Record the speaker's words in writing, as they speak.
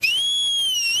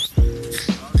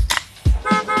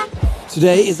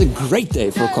Today is a great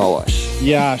day for a car wash.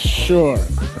 Yeah, sure.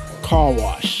 Car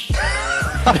wash.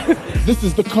 This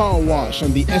is the car wash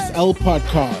on the SL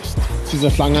podcast.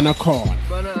 Sizohlangana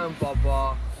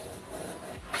khona.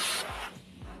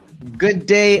 Good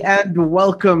day and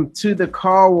welcome to the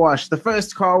car wash, the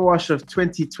first car wash of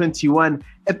 2021,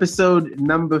 episode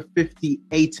number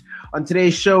 58. On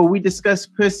today's show, we discuss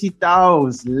Percy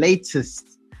Tau's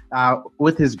latest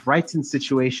with his Brighton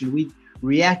situation. We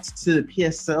react to the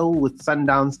PSL with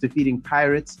Sundowns defeating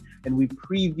Pirates, and we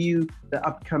preview the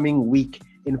upcoming week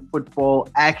in football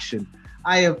action.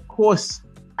 I, of course,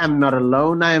 am not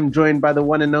alone. I am joined by the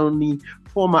one and only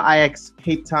former Ajax,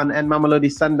 Cape Town, and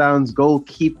Mamelodi Sundowns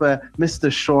goalkeeper,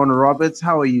 Mr. Sean Roberts.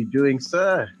 How are you doing,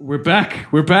 sir? We're back.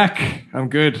 I'm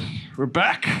good. We're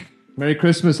back. Merry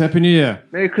Christmas. Happy New Year.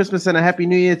 Merry Christmas and a Happy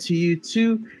New Year to you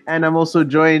too. And I'm also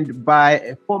joined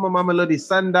by former Mamelodi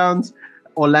Sundowns,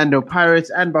 Orlando Pirates,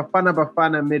 and Bafana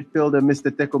midfielder, Mr.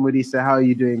 Teko Modise. How are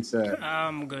you doing, sir?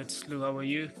 I'm good, Slu. How are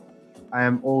you? I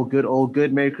am all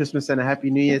good. Merry Christmas and a Happy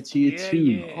New Year to you too.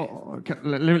 Yeah. Oh, okay.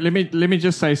 Let me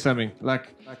just say something.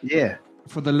 Yeah.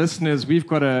 For the listeners, we've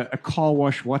got a car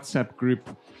wash WhatsApp group,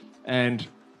 and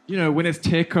you know when it's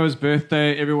Teko's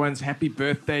birthday, everyone's happy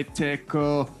birthday,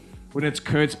 Teko. When it's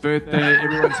Kurt's birthday,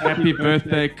 everyone's happy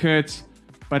birthday, Kurt.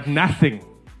 But nothing.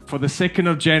 For the 2nd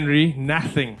of January,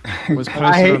 nothing was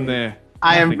posted on there.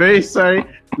 I am very sorry.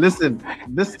 Listen,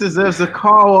 this deserves a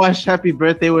car wash happy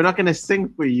birthday. We're not going to sing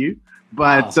for you,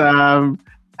 but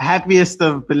happiest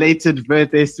of belated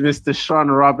birthdays to Mr.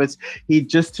 Sean Roberts. He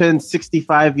just turned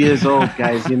 65 years old,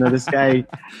 guys. You know, this guy...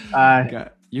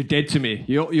 You're dead to me.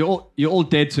 You're all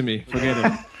dead to me. Forget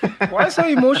it. Why so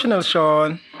emotional,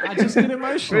 Sean? I just get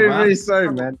emotional. Very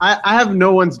sorry, man. I have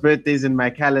no one's birthdays in my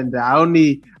calendar. I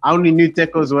only knew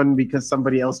Teko's one because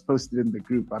somebody else posted in the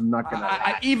group. I'm not gonna.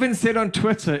 I even said on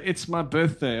Twitter it's my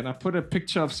birthday, and I put a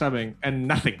picture of something, and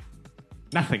nothing.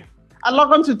 I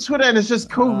log onto Twitter and it's just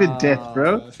COVID death,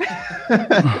 bro.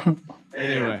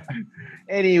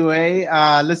 Anyway,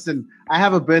 listen, I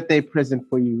have a birthday present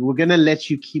for you. We're gonna let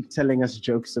you keep telling us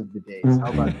jokes of the days.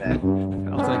 How about that?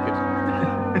 I'll take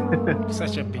it.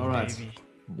 Such a big baby.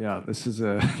 Yeah, this is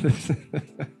a...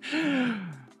 Do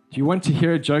you want to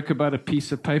hear a joke about a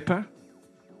piece of paper?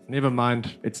 Never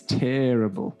mind, it's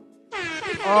terrible.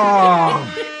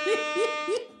 Oh,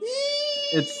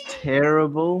 it's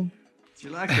terrible. Do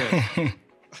you like it?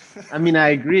 I mean, I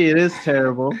agree, it is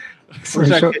terrible.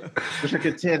 Wish I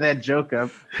could tear that joke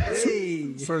up.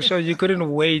 So sure, you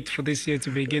couldn't wait for this year to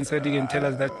begin so you can tell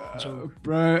us that joke.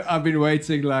 Bro, I've been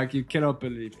waiting like you cannot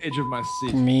believe. Edge of my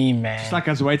seat. Me, man. It's like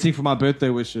I was waiting for my birthday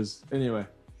wishes. Anyway.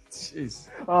 Jeez.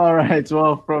 All right,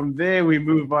 well, from there we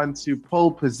move on to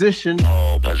pole position.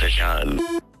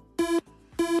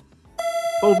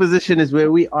 Pole position is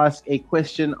where we ask a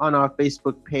question on our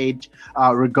Facebook page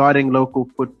regarding local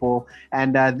football.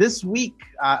 And this week,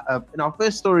 in our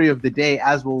first story of the day,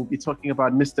 as we'll be talking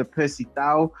about Mr. Percy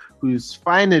Tau, who's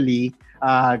finally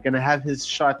going to have his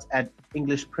shot at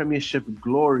English Premiership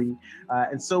glory.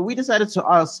 And so we decided to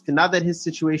ask, now that his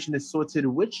situation is sorted,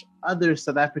 which other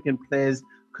South African players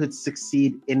could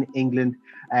succeed in England?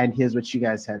 And here's what you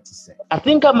guys had to say. I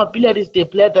think Pule is the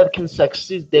player that can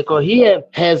succeed because he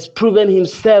has proven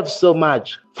himself so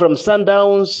much from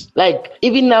Sundowns. Like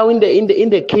even now in the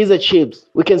Kaizer Chiefs,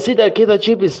 we can see that Kaizer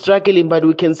Chiefs is struggling, but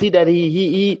we can see that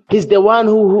he's the one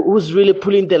who's really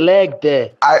pulling the leg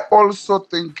there. I also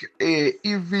think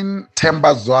even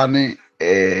Themba Zwane,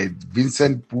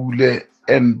 Vincent Pule,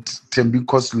 and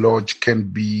Thembinkosi Lorch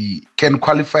can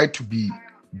qualify to be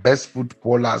best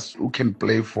footballers who can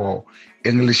play for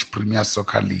English Premier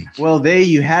Soccer League. Well, there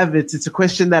you have it. It's a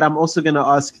question that I'm also going to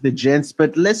ask the gents,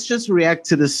 but let's just react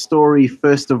to the story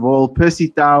first of all. Percy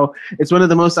Tau, it's one of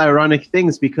the most ironic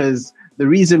things because the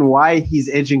reason why he's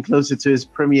edging closer to his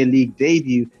Premier League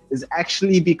debut is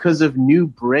actually because of new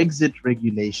Brexit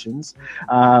regulations.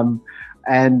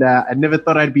 And I never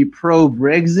thought I'd be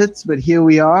pro-Brexit, but here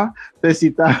we are.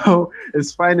 Percy Tau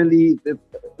is finally,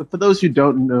 for those who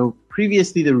don't know,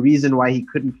 previously the reason why he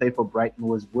couldn't play for Brighton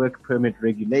was work permit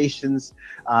regulations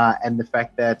and the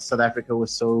fact that South Africa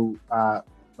was so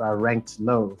ranked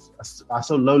low,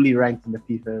 so lowly ranked in the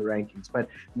FIFA rankings. But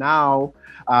now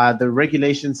the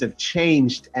regulations have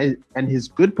changed, and his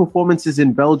good performances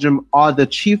in Belgium are the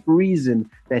chief reason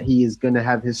that he is going to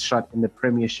have his shot in the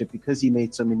Premiership because he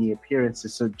made so many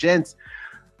appearances. So, gents,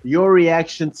 your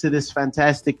reaction to this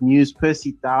fantastic news.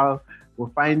 Percy Tau, we're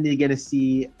finally going to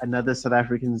see another South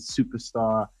African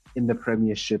superstar in the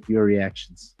Premiership. Your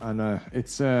reactions? I know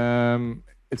it's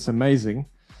amazing,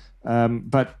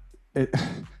 but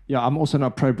yeah, I'm also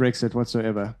not pro-Brexit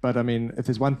whatsoever. But I mean, if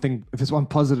there's one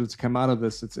positive to come out of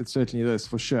this, it's certainly this,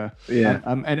 for sure. Yeah.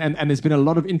 And there's been a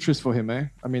lot of interest for him, eh?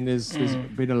 I mean, there's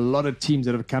been a lot of teams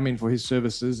that have come in for his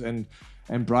services, and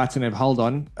Brighton have held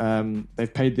on.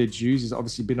 They've paid their dues. He's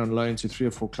obviously been on loan to 3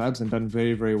 or 4 clubs and done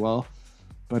very, very well.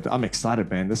 But I'm excited,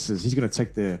 man. He's going to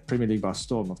take the Premier League by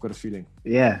storm. I've got a feeling.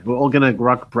 Yeah, we're all going to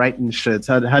rock Brighton shirts.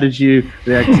 How did you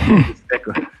react to this,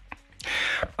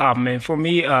 Teko? Man, for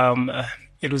me,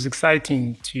 it was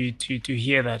exciting to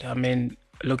hear that. I mean,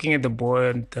 looking at the boy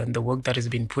and the work that he's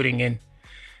been putting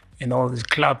in all these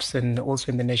clubs and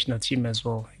also in the national team as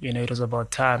well. You know, it was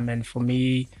about time. And for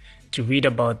me to read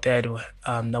about that,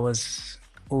 I was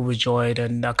overjoyed,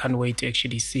 and I can't wait to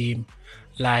actually see him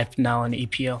live now on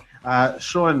EPL.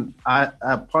 Sean, I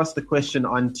passed the question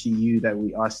on to you that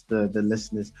we asked the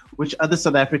listeners. Which other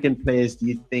South African players do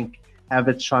you think have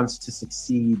a chance to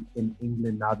succeed in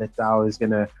England now that Dow is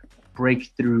going to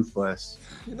break through for us?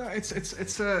 You know,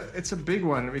 it's a big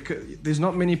one, because there's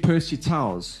not many Percy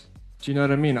Taus. Do you know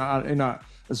what I mean?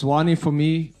 Zwane for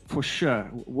me, for sure,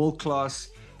 world class.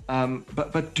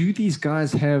 But do these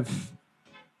guys have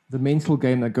the mental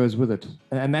game that goes with it?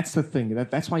 And that's the thing.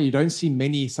 That's why you don't see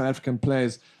many South African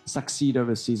players succeed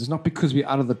overseas. It's not because we're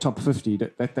out of the top 50.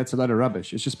 That's a load of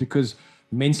rubbish. It's just because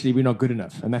mentally we're not good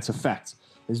enough, and that's a fact.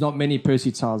 There's not many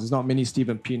Percy Taus. There's not many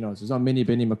Stephen Pienaars. There's not many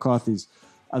Benny McCarthy's.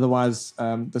 Otherwise,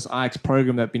 this Ajax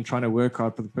program that I've been trying to work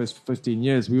out for the first 15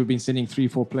 years, we would have been sending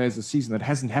 3-4 players a season. That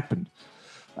hasn't happened.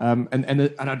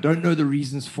 And I don't know the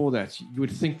reasons for that. You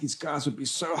would think these guys would be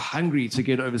so hungry to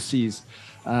get overseas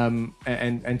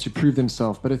and to prove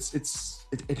themselves, but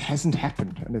it hasn't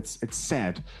happened, and it's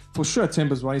sad. For sure,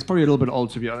 Temba's one. He's probably a little bit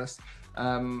old, to be honest.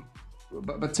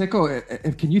 But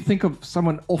Teko, can you think of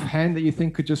someone offhand that you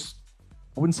think could just,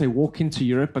 I wouldn't say walk into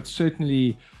Europe, but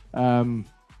certainly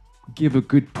give a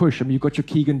good push? I mean, you've got your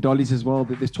Keegan Dollies as well.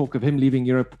 There's talk of him leaving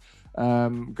Europe,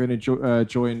 going to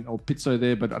join or Pizzo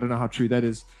there, but I don't know how true that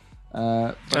is.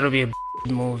 That'll be a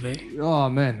move, eh? Oh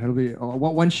man, it'll be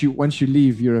once you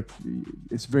leave Europe,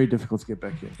 it's very difficult to get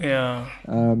back in. Yeah.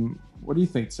 What do you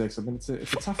think, Sex? I mean, it's a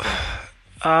tough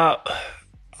one.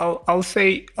 I'll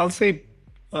say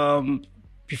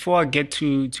before I get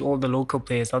to all the local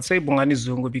players, I'll say Bongani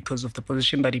Zungu because of the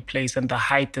position that he plays and the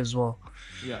height as well.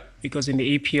 Yeah. Because in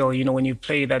the APL, you know, when you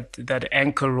play that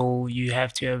anchor role, you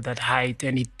have to have that height,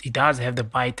 and he does have the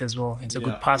bite as well. It's a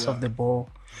good pass of the ball.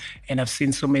 And I've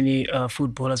seen so many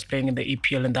footballers playing in the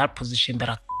APL in that position that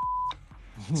are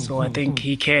so I think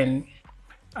he can.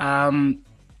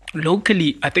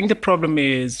 Locally, I think the problem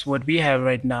is what we have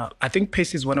right now. I think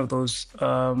Pace is one of those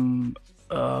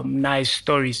nice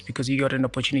stories because he got an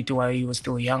opportunity while he was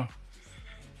still young.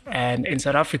 And in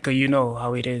South Africa, you know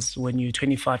how it is. When you're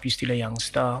 25, you're still a young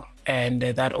star. And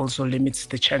that also limits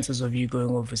the chances of you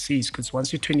going overseas. Because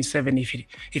once you're 27, if you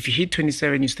hit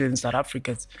 27, you're still in South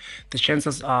Africa, the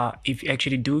chances are, if you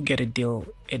actually do get a deal,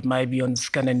 it might be on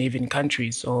Scandinavian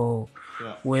countries or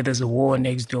where there's a war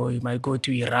next door. You might go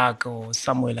to Iraq or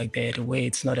somewhere like that where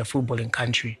it's not a footballing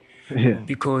country. Yeah.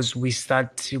 Because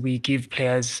we give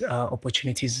players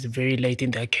opportunities very late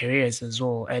in their careers as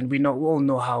well, and we all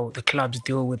know how the clubs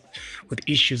deal with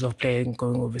issues of playing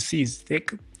going overseas.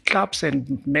 Clubs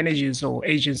and managers or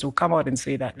agents will come out and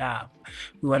say that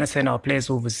we want to send our players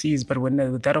overseas, but when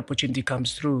that opportunity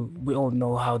comes through, we all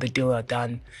know how the deal are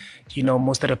done. You know,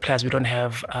 most of the players we don't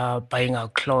have buying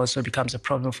out clause, so it becomes a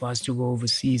problem for us to go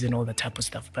overseas and all that type of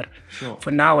stuff. But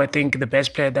for now, I think the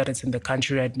best player that is in the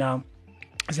country right now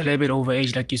is a little bit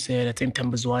overage, like you said. I think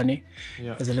Zwane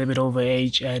is a little bit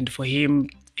overage, and for him,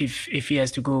 if he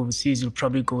has to go overseas, he'll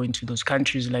probably go into those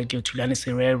countries like your Tulane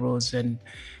Serreros and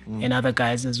other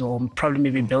guys as well, probably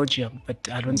maybe Belgium, but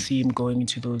I don't see him going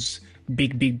into those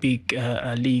big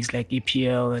leagues like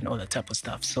EPL and all that type of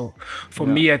stuff. So for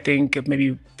me, I think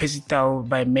maybe Pesitao,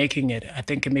 by making it, I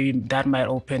think maybe that might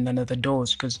open another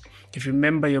doors, because if you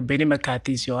remember your Benny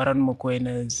McCarthy's, your Aaron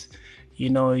Mokwena's, you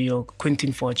know, your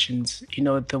Quentin Fortunes, you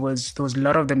know, there was a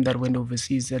lot of them that went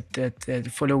overseas that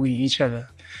following each other.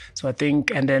 So I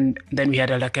think, and then we had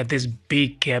this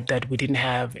big gap that we didn't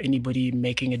have anybody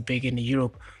making it big in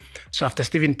Europe. So after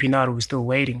Stephen Pienaar, we're still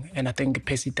waiting. And I think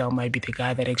Pesitao might be the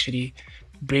guy that actually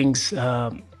brings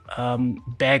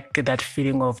back that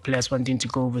feeling of players wanting to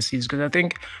go overseas. Because I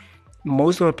think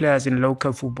most of the players in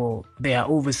local football, they are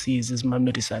overseas as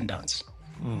Mamelodi Sundowns.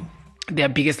 Their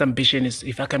biggest ambition is,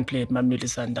 if I can play at Mamelodi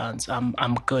Sundowns,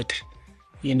 I'm good.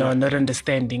 You know, not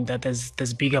understanding that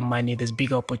there's bigger money, there's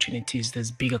bigger opportunities,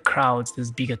 there's bigger crowds,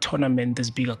 there's bigger tournament,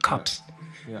 there's bigger cups.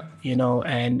 You know,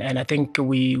 and I think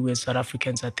we as South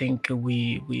Africans, I think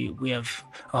we have,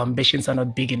 our ambitions are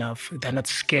not big enough. They're not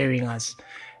scaring us.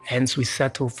 Hence, we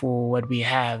settle for what we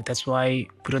have. That's why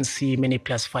we don't see many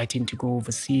players fighting to go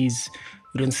overseas.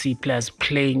 We don't see players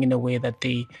playing in a way that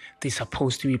they're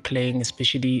supposed to be playing,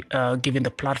 especially given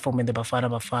the platform in the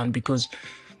Bafana, because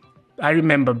I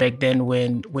remember back then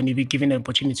when you were given an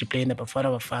opportunity to play in the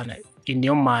Bafana, in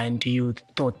your mind, you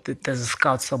thought that there's a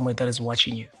scout somewhere that is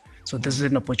watching you. So this is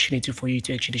an opportunity for you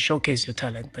to actually showcase your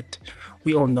talent. But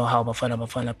we all know how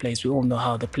Bafana plays. We all know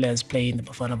how the players play in the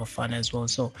Bafana as well.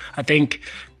 So I think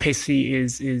Percy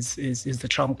is the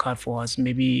trump card for us.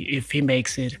 Maybe if he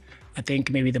makes it, I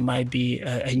think maybe there might be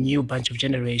a new bunch of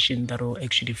generation that will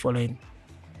actually follow him.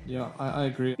 Yeah, I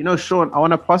agree. Sean, I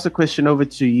want to pass a question over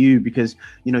to you because,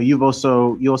 you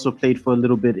also played for a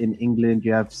little bit in England.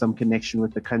 You have some connection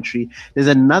with the country. There's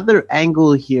another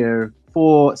angle here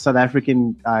for South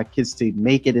African kids to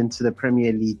make it into the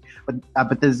Premier League,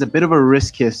 but there's a bit of a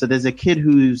risk here. So there's a kid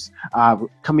who's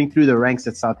coming through the ranks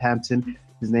at Southampton.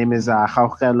 His name is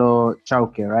Gaugelo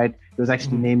Chauke, right? He was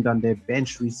actually named on their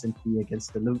bench recently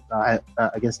against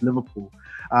Liverpool.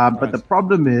 But the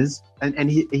problem is, and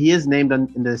he is named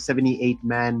in the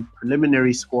 78-man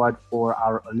preliminary squad for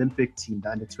our Olympic team,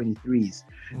 the under-23s.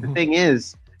 The thing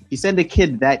is, if you send a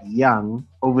kid that young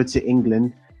over to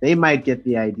England, they might get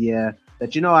the idea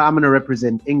that, I'm going to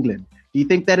represent England. Do you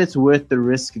think that it's worth the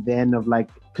risk then of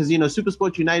because,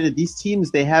 SuperSport United, these teams,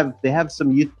 they have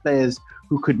some youth players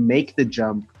who could make the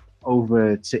jump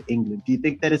over to England. Do you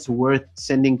think that it's worth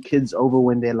sending kids over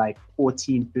when they're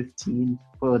 14, 15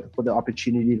 for the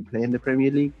opportunity to play in the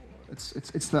Premier League? It's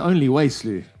the only way,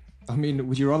 Slew. I mean,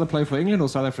 would you rather play for England or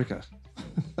South Africa?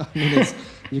 I mean,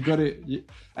 you've got to,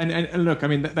 and look, I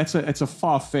mean, it's a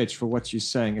far fetch for what you're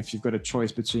saying if you've got a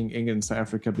choice between England and South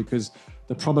Africa, because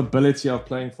the probability of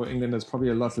playing for England is probably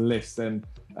a lot less than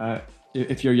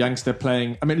if you're a youngster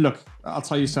playing. I mean, look, I'll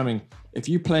tell you something. If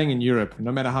you're playing in Europe,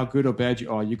 no matter how good or bad you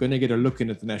are, you're going to get a look in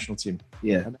at the national team.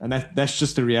 Yeah. And that's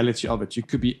just the reality of it. You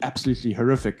could be absolutely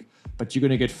horrific, but you're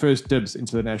going to get first dibs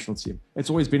into the national team. It's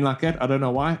always been like that. I don't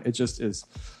know why. It just is.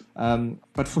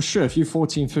 But for sure, if you're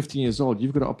 14, 15 years old,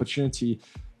 you've got an opportunity,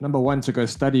 number one, to go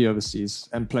study overseas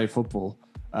and play football.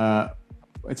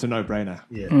 It's a no-brainer.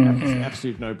 Yeah. It's an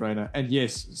absolute no-brainer. And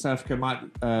yes, South Africa might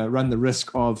run the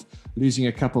risk of losing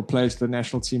a couple of players to the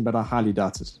national team, but I highly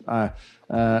doubt it.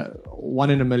 1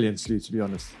 in a million, Slew, to be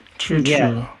honest. True.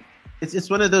 It's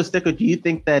one of those, Teko, do you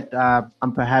think that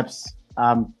I'm perhaps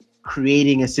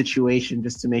creating a situation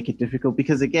just to make it difficult?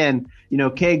 Because again,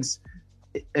 Kegs,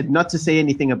 not to say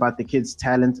anything about the kid's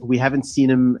talent, we haven't seen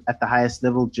him at the highest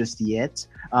level just yet.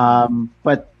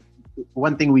 But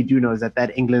one thing we do know is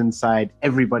that England side,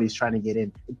 everybody's trying to get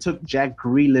in. It took Jack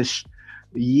Grealish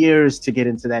years to get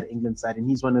into that England side, and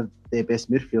he's one of their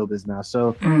best midfielders now.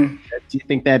 So do you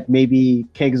think that maybe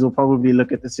Kegs will probably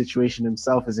look at the situation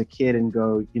himself as a kid and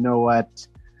go, you know what,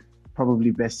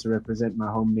 probably best to represent my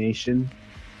home nation?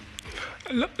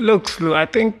 Look, Slu, I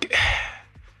think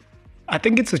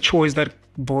it's a choice that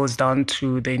boils down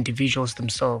to the individuals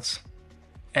themselves.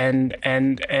 And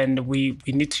we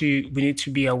need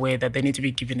to be aware that they need to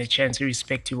be given a chance,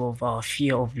 irrespective of our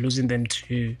fear of losing them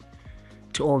to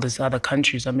all these other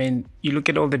countries. I mean, you look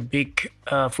at all the big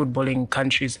footballing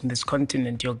countries in this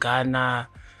continent, your Ghana,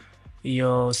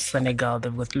 your Senegal.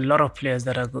 They've got a lot of players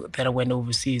that went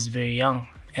overseas very young,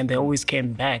 and they always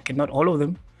came back. And not all of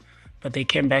them, but they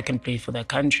came back and played for their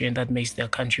country, and that makes their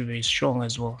country very strong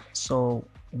as well. So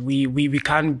we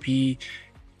can't be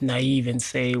naive and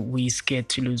say we're scared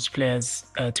to lose players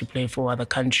to play for other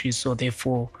countries, so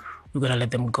therefore we're going to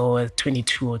let them go at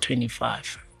 22 or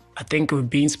 25. I think we've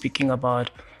been speaking about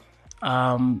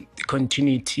the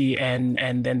continuity and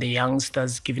then the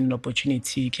youngsters given an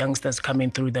opportunity, youngsters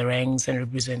coming through the ranks and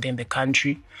representing the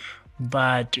country,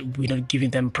 but we're not giving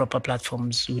them proper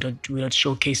platforms. We're not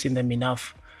showcasing them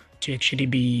enough to actually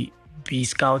be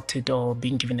scouted or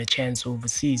being given a chance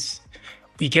overseas.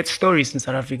 We get stories in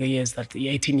South Africa, yes, that the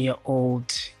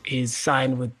 18-year-old is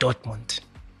signed with Dortmund.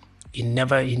 He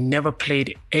never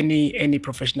played any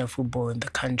professional football in the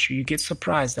country. You get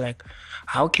surprised,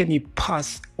 how can you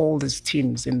pass all these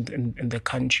teams in the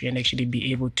country and actually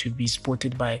be able to be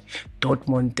spotted by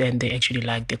Dortmund, and they actually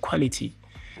like the quality.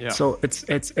 Yeah. So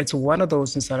it's one of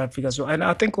those in South Africa. So, and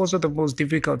I think also the most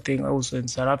difficult thing also in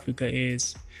South Africa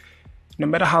is, no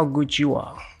matter how good you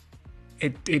are,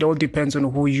 it all depends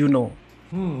on who you know.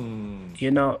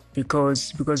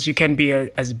 Because you can be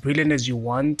as brilliant as you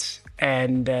want,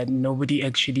 and nobody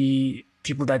actually,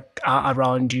 people that are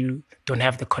around you don't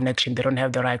have the connection, they don't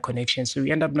have the right connection, so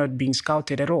you end up not being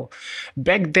scouted at all.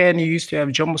 Back then, you used to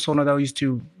have John Mosono that used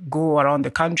to go around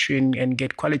the country and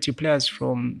get quality players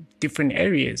from different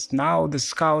areas. Now the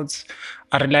scouts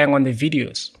are relying on the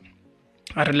videos.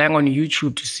 relying on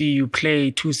YouTube to see you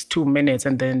play 2 minutes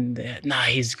and then,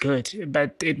 he's good.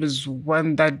 But it was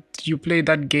one that you played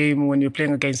that game when you're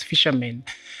playing against Fishermen.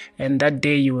 And that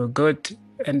day you were good.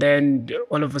 And then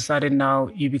all of a sudden now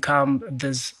you become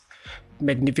this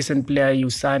magnificent player. You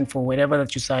sign for whatever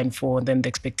that you sign for. And then the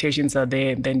expectations are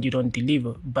there and then you don't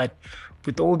deliver. But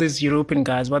with all these European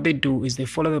guys, what they do is they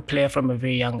follow the player from a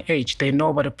very young age. They know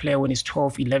about a player when he's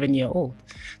 12, 11 year old.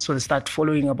 So they start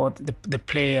following about the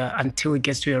player until it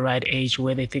gets to a right age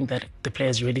where they think that the player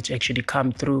is ready to actually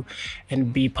come through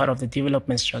and be part of the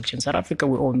development structure. In South Africa,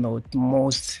 we all know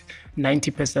most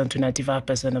 90% to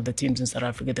 95% of the teams in South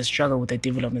Africa, they struggle with the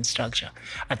development structure.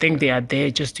 I think they are there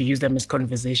just to use them as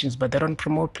conversations, but they don't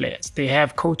promote players. They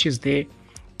have coaches there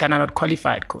that are not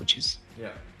qualified coaches.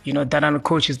 That are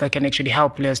coaches that can actually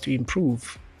help players to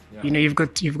improve. Yeah. You've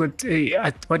got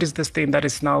what is this thing that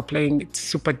is now playing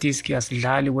Super Disc,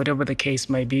 Lali, whatever the case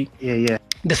might be. Yeah.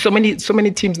 There's so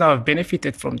many teams now have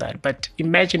benefited from that. But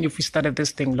imagine if we started this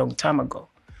thing long time ago,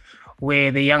 where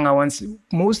the younger ones,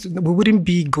 we wouldn't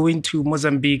be going to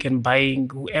Mozambique and buying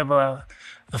whoever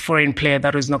a foreign player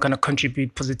that is not going to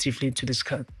contribute positively to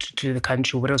the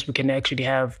country. Whereas we can actually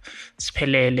have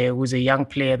Spelele, who's a young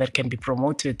player that can be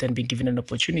promoted and be given an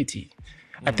opportunity.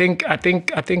 I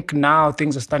think now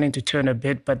things are starting to turn a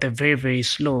bit, but they're very, very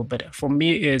slow. But for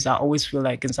me, I always feel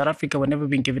like in South Africa, we're never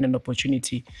been given an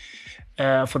opportunity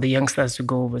for the youngsters to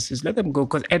go overseas. Let them go,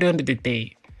 because at the end of the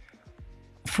day,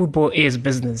 football is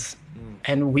business.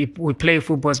 And we play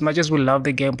football as much as we love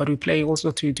the game, but we play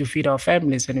also to feed our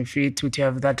families and to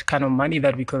have that kind of money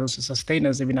that we can also sustain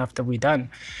us even after we're done.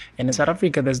 And in South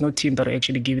Africa, there's no team that will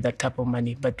actually give you that type of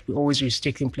money, but we're always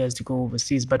restricting players to go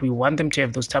overseas. But we want them to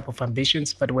have those type of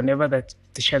ambitions, but whenever the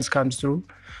chance comes through,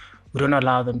 we don't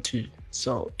allow them to.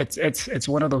 So it's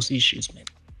one of those issues, man.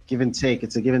 Give and take.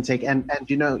 It's a give and take. And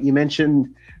you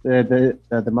mentioned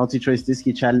the multi-choice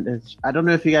Diski challenge. I don't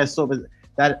know if you guys saw, but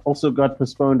that also got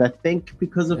postponed, I think,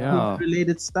 because of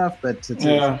food-related stuff, but it's a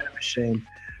bit of a shame.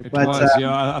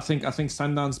 I think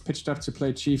Sundowns pitched up to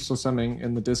play Chiefs or something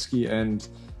in the Diski, and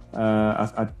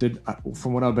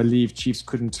from what I believe, Chiefs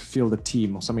couldn't field the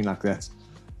team or something like that.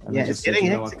 And it's getting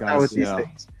hectic now with these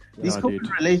things. These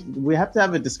we have to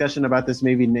have a discussion about this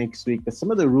maybe next week, but some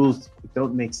of the rules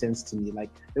don't make sense to me. Like,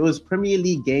 there was Premier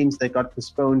League games that got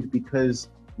postponed because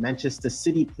Manchester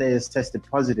City players tested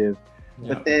positive.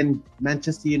 But then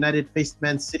Manchester United faced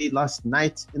Man City last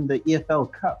night in the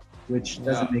EFL Cup, which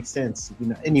doesn't make sense.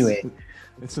 Anyway,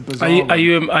 it's a bizarre. Are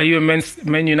you a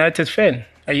Man United fan?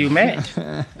 Are you mad?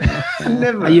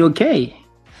 Never. Are you okay?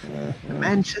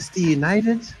 Manchester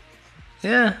United?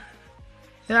 Yeah,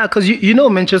 because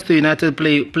Manchester United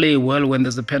play well when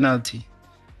there's a penalty.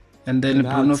 And then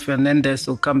Bruno Fernandes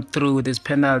will come through with his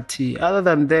penalty. Other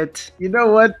than that... You know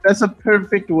what? That's a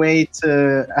perfect way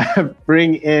to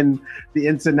bring in the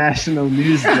international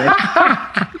news day.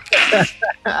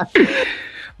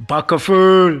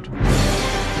 Backerfield.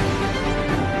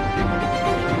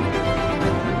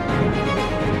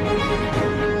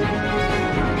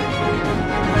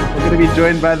 We're going to be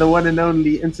joined by the one and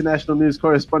only international news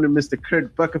correspondent, Mr.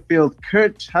 Kurt Backerfield.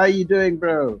 Kurt, how you doing,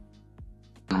 bro?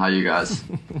 How are you guys?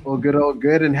 All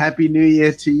good, and Happy New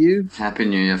Year to you. Happy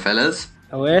New Year, fellas.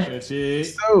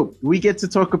 So, we get to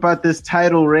talk about this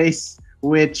title race,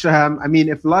 which,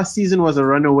 if last season was a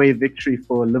runaway victory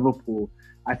for Liverpool,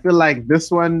 I feel like this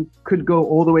one could go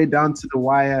all the way down to the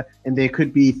wire, and there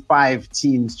could be 5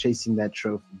 teams chasing that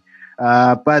trophy.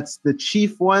 But the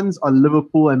chief ones are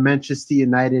Liverpool and Manchester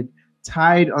United,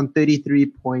 tied on 33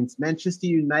 points. Manchester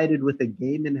United with a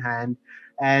game in hand.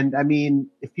 And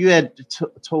if you had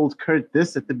told Kurt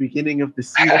this at the beginning of the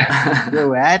season, where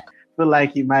we're at, I feel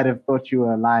like he might have thought you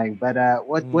were lying. But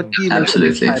what do you think of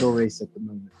the title race at the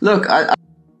moment? Look, I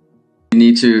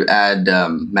need to add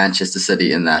Manchester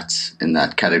City in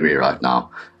that category right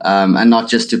now, and not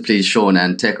just to please Sean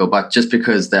and Teko, but just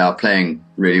because they are playing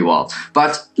really well.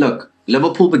 But look,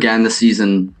 Liverpool began the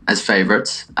season as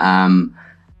favourites.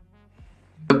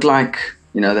 Looked like,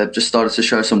 they've just started to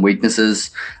show some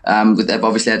weaknesses. They've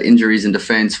obviously had injuries in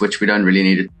defence, which we don't really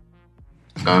need.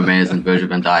 Gomez and Virgil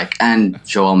van Dijk and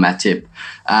Joel Matip.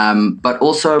 But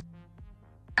also,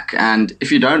 and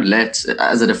if you don't let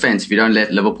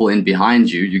Liverpool in behind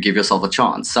you, you give yourself a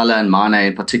chance. Salah and Mane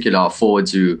in particular are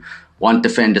forwards who want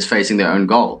defenders facing their own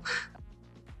goal.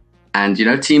 And,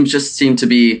 teams just seem to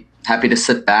be happy to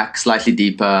sit back slightly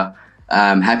deeper,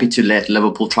 happy to let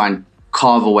Liverpool try and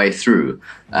carve a way through.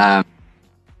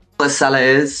 As Salah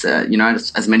is,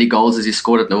 as many goals as he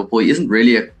scored at Liverpool, he isn't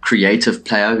really a creative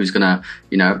player who's going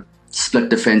to, split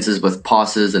defenses with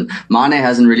passes. And Mane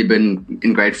hasn't really been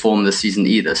in great form this season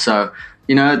either. So,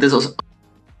 there's also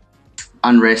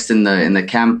unrest in the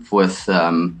camp with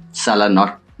Salah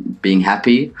not being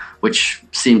happy, which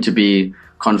seemed to be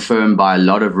confirmed by a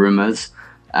lot of rumors.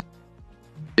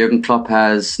 Jurgen Klopp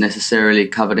has necessarily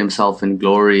covered himself in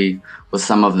glory with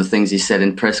some of the things he said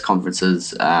in press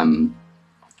conferences. And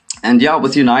yeah,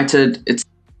 with United, it's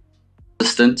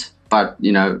consistent, but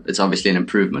you know, it's obviously an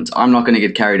improvement. I'm not going to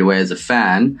get carried away as a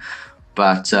fan,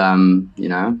 but you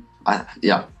know,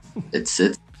 it's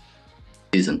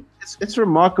season. It's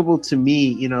remarkable to me.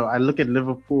 You know, I look at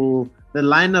Liverpool. The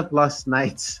lineup last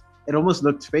night, it almost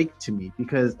looked fake to me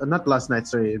because not last night.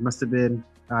 Sorry, it must have been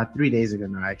 3 days ago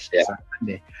now. Actually, yeah. Sorry,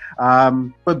 Monday.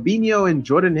 Fabinho and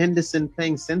Jordan Henderson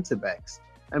playing centre backs.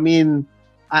 I mean,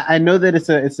 I know that it's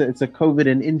a COVID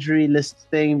and injury list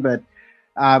thing, but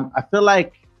I feel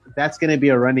like that's going to be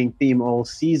a running theme all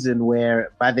season,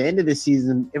 where by the end of the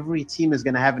season, every team is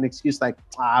going to have an excuse like,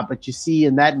 but you see,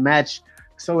 in that match,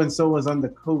 so-and-so was on the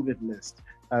COVID list.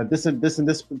 This and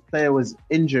this player was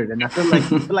injured. And I feel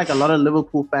like a lot of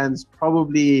Liverpool fans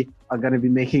probably are going to be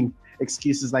making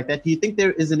excuses like that. Do you think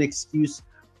there is an excuse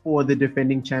for the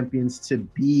defending champions to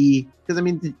be... Because, I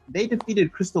mean, they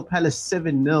defeated Crystal Palace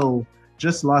 7-0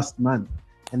 just last month.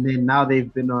 And then now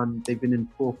they've been in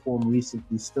poor form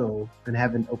recently still and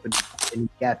haven't opened any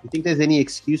gap. Do you think there's any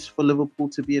excuse for Liverpool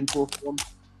to be in poor form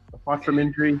apart from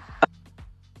injury?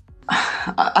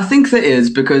 I think there is,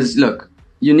 because look,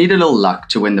 you need a little luck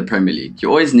to win the Premier League. You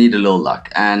always need a little luck,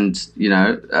 and you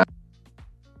know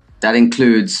that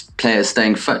includes players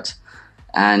staying fit.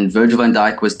 And Virgil van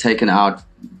Dijk was taken out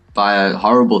by a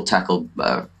horrible tackle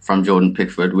from Jordan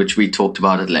Pickford, which we talked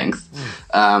about at length.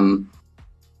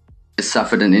 He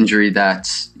suffered an injury that,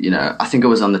 you know, I think it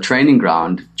was on the training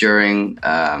ground during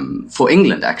for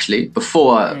England actually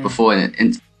before.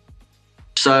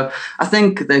 So I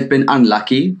think they've been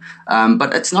unlucky,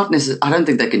 but it's not necessarily. I don't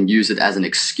think they can use it as an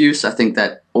excuse. I think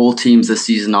that all teams this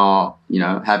season are, you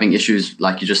know, having issues,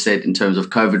 like you just said, in terms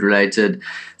of COVID-related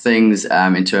things,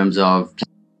 in terms of.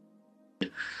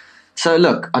 So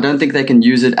look, I don't think they can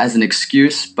use it as an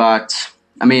excuse, but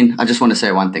I mean, I just want to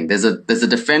say one thing. There's a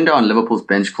defender on Liverpool's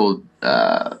bench called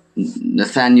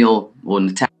Nathaniel,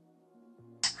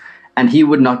 and he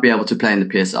would not be able to play in the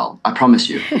PSL. I promise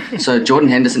you. So Jordan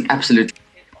Henderson, absolutely.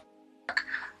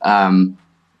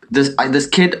 This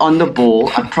kid on the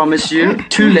ball, I promise you,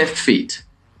 2 left feet.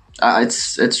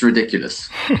 It's ridiculous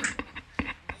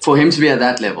for him to be at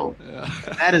that level.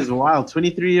 That is wild.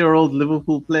 23-year-old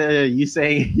Liverpool player. You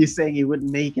saying he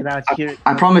wouldn't make it out here?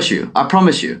 I promise you.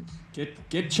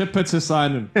 Get Chipper to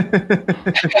sign him.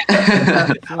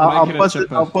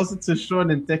 I'll post it to Sean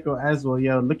and Teko as well.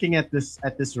 Yo, looking at this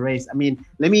race, I mean,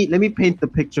 let me paint the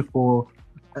picture for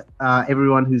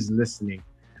everyone who's listening.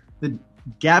 The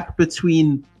gap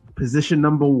between position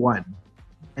number 1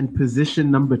 and position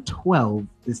number 12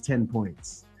 is 10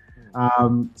 points.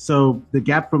 So the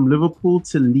gap from Liverpool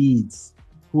to Leeds,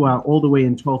 who are all the way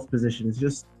in 12th position,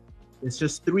 it's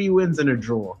just 3 wins and a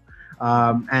draw.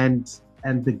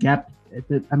 And the gap,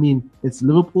 I mean, it's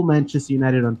Liverpool, Manchester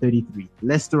United on 33,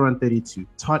 Leicester on 32,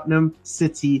 Tottenham,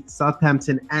 City,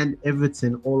 Southampton, and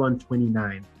Everton all on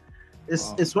 29.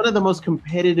 It's one of the most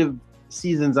competitive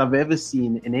seasons I've ever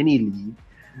seen in any league.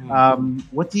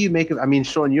 What do you make of? I mean,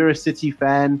 Sean, you're a City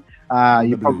fan.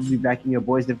 You're probably backing your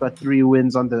boys. They've got 3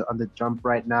 wins on the jump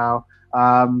right now.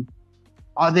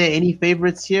 Are there any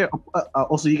favorites here?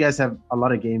 Also, you guys have a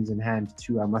lot of games in hand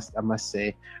too. I must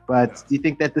say. But do you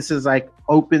think that this is like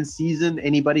open season?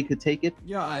 Anybody could take it?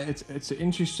 Yeah, it's an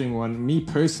interesting one. Me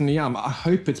personally, I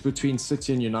hope it's between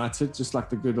City and United, just like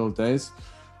the good old days.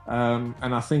 And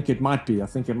I think it might be. I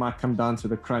think it might come down to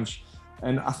the crunch.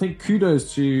 And I think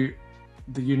kudos to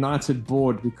the United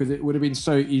board, because it would have been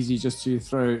so easy just to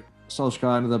throw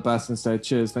Solskjaer under the bus and say,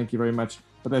 cheers, thank you very much.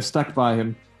 But they've stuck by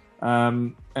him.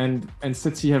 And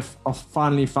City are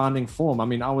finally finding form. I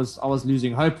mean, I was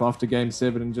losing hope after Game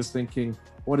 7 and just thinking,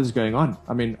 what is going on?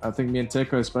 I mean, I think me and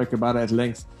Teko spoke about it at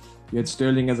length. You had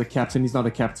Sterling as a captain. He's not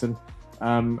a captain.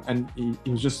 And he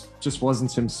was just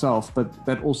wasn't himself. But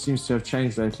that all seems to have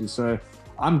changed lately. So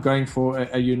I'm going for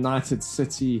a United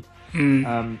City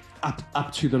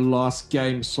up to the last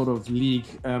game sort of league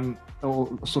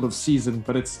or sort of season.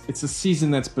 But it's a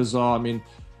season that's bizarre. I mean,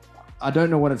 I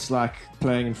don't know what it's like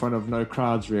playing in front of no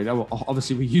crowds, really. Well,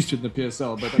 obviously, we're used to it in the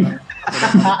PSL,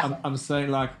 but I'm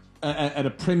saying, like, at a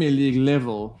Premier League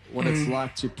level, what it's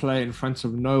like to play in front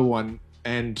of no one,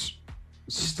 and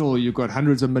still you've got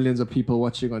hundreds of millions of people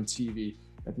watching on TV.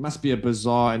 It must be a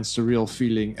bizarre and surreal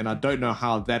feeling, and I don't know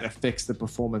how that affects the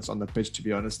performance on the pitch, to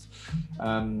be honest.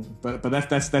 But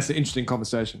that's an interesting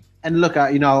conversation. And look,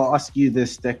 I'll ask you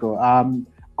this, Teko.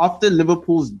 After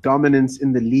Liverpool's dominance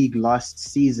in the league last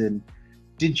season,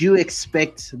 did you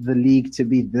expect the league to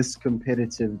be this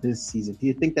competitive this season? Do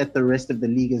you think that the rest of the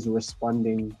league is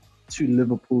responding to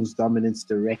Liverpool's dominance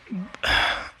directly?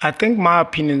 I think my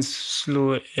opinion,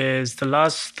 Slu, is the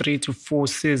last 3 to 4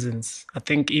 seasons. I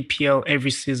think EPL every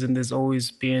season there's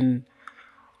always been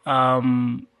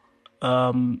probably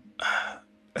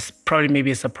maybe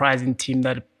a surprising team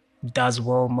that does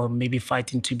well, or maybe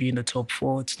fighting to be in the top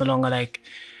 4. It's no longer like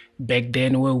back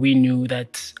then where we knew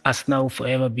that Arsenal will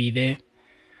forever be there.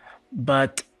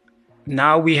 But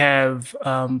now we have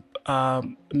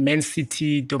Man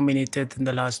City dominated in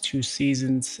the last 2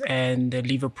 seasons, and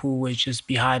Liverpool was just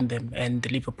behind them. And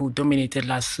Liverpool dominated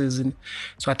last season.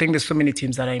 So I think there's so many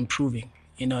teams that are improving.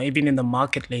 You know, even in the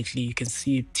market lately, you can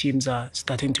see teams are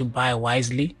starting to buy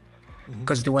wisely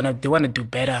because they want to do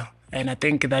better. And I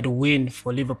think that win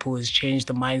for Liverpool has changed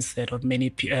the mindset of many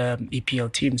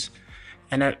EPL teams.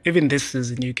 And even this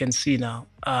season, you can see now,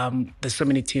 there's so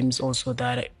many teams also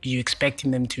that you're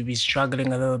expecting them to be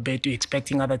struggling a little bit. You're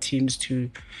expecting other teams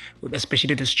to,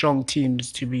 especially the strong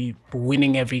teams, to be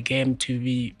winning every game, to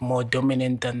be more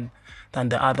dominant than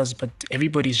the others. But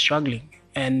everybody's struggling.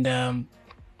 And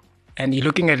you're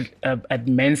looking at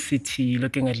Man City, you're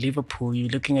looking at Liverpool, you're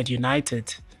looking at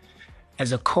United.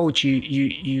 As a coach,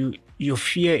 your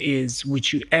fear is,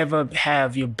 would you ever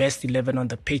have your best 11 on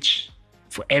the pitch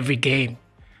for every game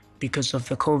because of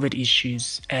the COVID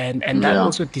issues, and that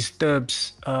also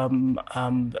disturbs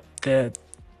the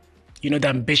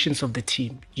ambitions of the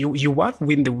team. You want to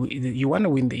win the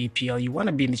EPL, you want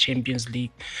to be in the Champions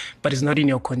League, but it's not in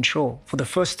your control. For the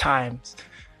first time,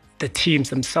 the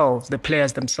teams themselves, the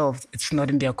players themselves, it's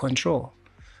not in their control.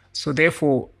 So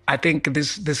therefore, I think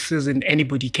this season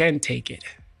anybody can take it.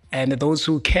 And those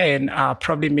who can are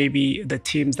probably maybe the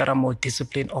teams that are more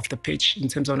disciplined off the pitch in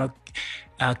terms of not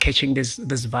catching this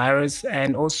virus,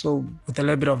 and also with a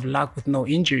little bit of luck with no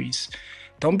injuries.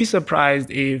 Don't be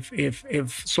surprised if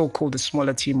so-called the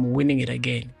smaller team winning it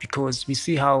again, because we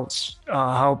see how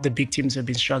the big teams have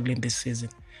been struggling this season.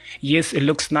 Yes, it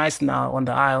looks nice now on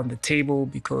the table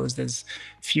because there's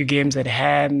a few games at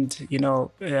hand. You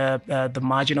know, the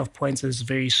margin of points is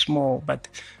very small, but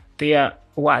they are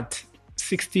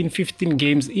 16, 15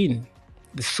 games in.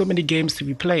 There's so many games to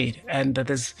be played, and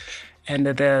this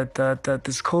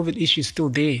COVID issue is still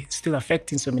there, still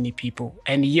affecting so many people.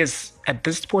 And yes, at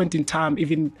this point in time,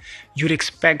 even you'd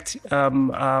expect,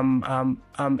 even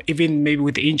maybe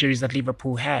with the injuries that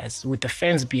Liverpool has, with the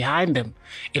fans behind them,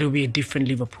 it'll be a different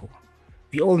Liverpool.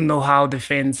 We all know how the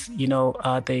fans,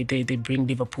 they bring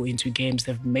Liverpool into games.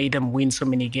 They've made them win so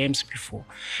many games before.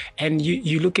 And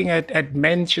you're looking at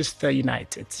Manchester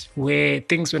United, where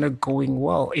things were not going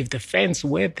well. If the fans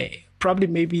were there, probably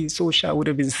maybe Solskjaer would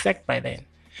have been sacked by then.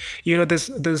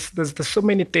 There's so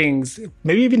many things.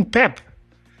 Maybe even Pep,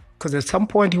 because at some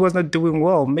point he was not doing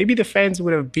well. Maybe the fans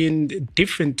would have been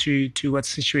different to what the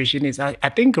situation is. I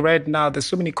think right now there's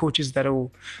so many coaches that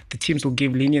the teams will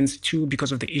give leniency to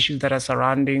because of the issues that are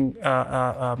surrounding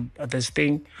this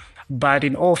thing. But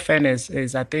in all fairness,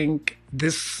 I think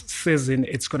this season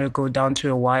it's going to go down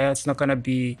to a wire. It's not going to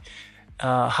be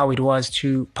how it was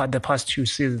the past 2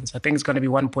 seasons. I think it's going to be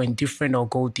 1 point different or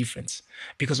goal difference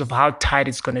because of how tight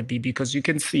it's going to be. Because you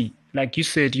can see, like you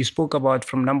said, you spoke about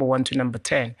from number 1 to number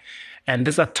 10. And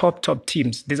these are top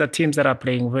teams. These are teams that are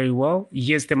playing very well.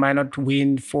 Yes, they might not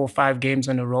win 4 or 5 games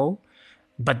in a row,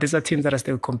 but these are teams that are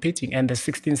still competing, and they're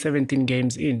 16, 17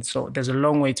 games in. So there's a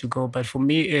long way to go. But for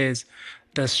me, is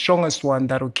the strongest one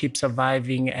that will keep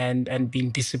surviving and being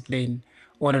disciplined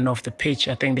on and off the pitch.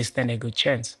 I think they stand a good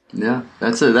chance. Yeah,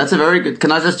 that's a very good.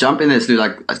 Can I just jump in there, Stu?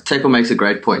 Like, Teko makes a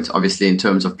great point, obviously, in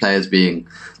terms of players being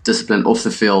disciplined off the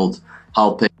field,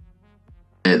 helping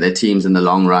their teams in the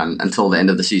long run until the end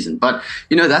of the season. But,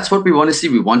 that's what we want to see.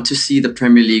 We want to see the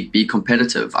Premier League be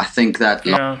competitive. I think that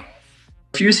a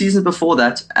few seasons before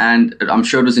that, and I'm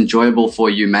sure it was enjoyable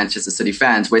for you Manchester City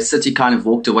fans, where City kind of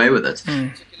walked away with it.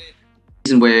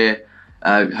 Season where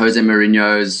Jose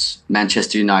Mourinho's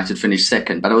Manchester United finished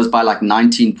second, but it was by like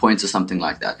 19 points or something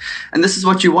like that. And this is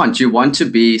what you want. You want to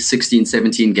be 16,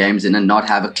 17 games in and not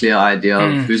have a clear idea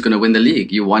of who's going to win the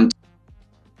league. You want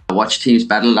to watch teams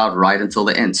battle it out right until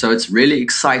the end. So it's really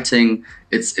exciting.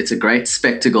 It's a great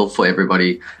spectacle for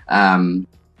everybody.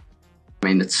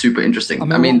 It's super interesting.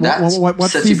 What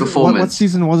City performance. What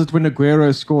season was it when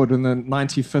Aguero scored in the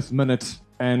 95th minute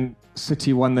and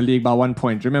City won the league by 1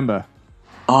 point? Remember?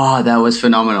 Oh, that was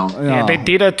phenomenal. Yeah, they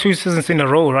did that 2 seasons in a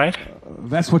row, right?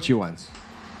 That's what you want.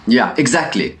 Yeah,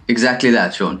 exactly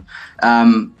that, Sean.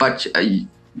 But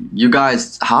you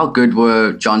guys, how good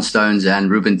were John Stones and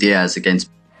Ruben Diaz against?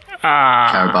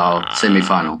 Carabao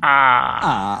semi-final.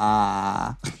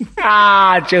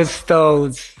 Joe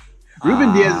Stones.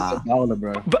 Ruben Diaz is a bowler,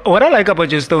 bro. But what I like about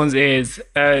Joe Stones is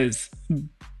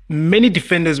many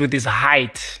defenders with his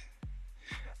height,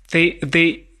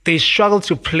 they struggle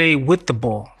to play with the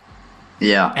ball.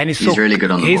 Yeah, and he's really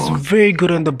good on the ball. He's very good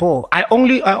on the ball. I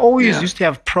always used to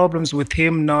have problems with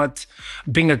him not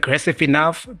being aggressive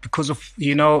enough because of,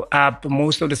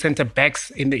 most of the centre backs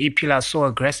in the EPL are so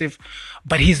aggressive.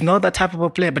 But he's not that type of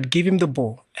a player. But give him the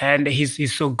ball. And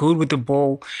he's so good with the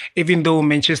ball. Even though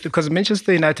because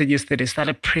Manchester United yesterday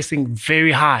started pressing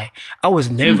very high. I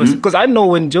was nervous because I know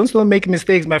when Johnson make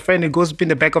mistakes, my friend, it goes in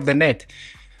the back of the net.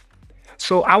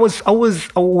 So I was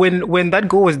when that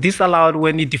goal was disallowed,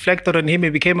 when he deflected on him, it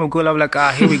became a goal. I'm like,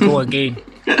 here we go again.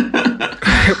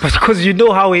 But because you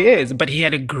know how he is, but he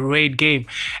had a great game,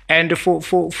 and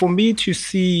for me to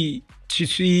see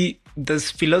this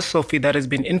philosophy that has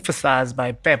been emphasized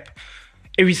by Pep,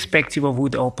 irrespective of who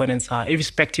the opponents are,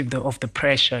 irrespective of the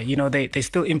pressure, they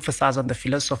still emphasize on the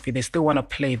philosophy. They still want to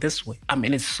play this way. I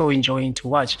mean, it's so enjoying to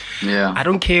watch. Yeah. I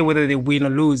don't care whether they win or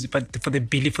lose, but for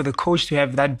the coach to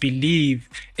have that belief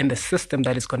in the system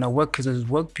that it's going to work because it's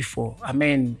worked before. I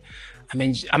mean,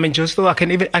 just so I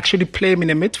can even actually play him in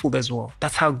the midfield as well.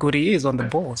 That's how good he is on the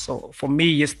ball. So for me,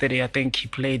 yesterday, I think he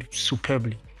played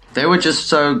superbly. They were just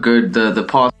so good. The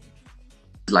pass,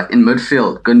 like in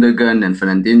midfield, Gundogan and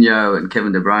Fernandinho and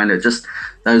Kevin De Bruyne, just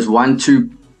those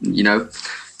 1-2,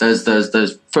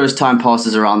 those first time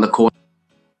passes around the corner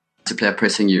to player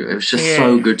pressing you. It was just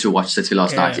so good to watch City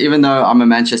last night. Even though I'm a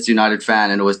Manchester United fan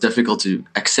and it was difficult to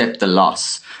accept the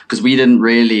loss because we didn't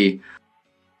really,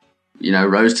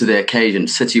 rose to the occasion.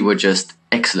 City were just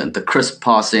excellent. The crisp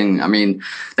passing. I mean,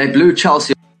 they blew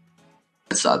Chelsea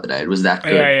the other day. It was that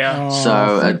good.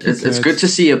 So it's good to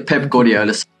see a Pep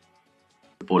Guardiola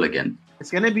ball again. It's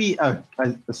going to be a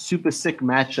super sick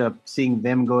matchup seeing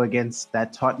them go against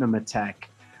that Tottenham attack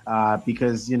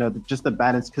because, just the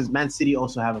balance, because Man City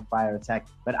also have a fire attack,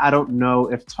 but I don't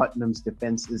know if Tottenham's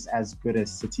defense is as good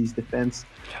as City's defense.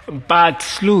 But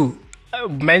Slu,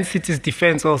 Man City's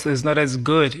defense also is not as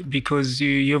good because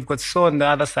you've got Son on the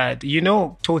other side.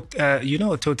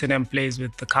 Tottenham plays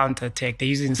with the counter attack. They're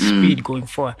using speed going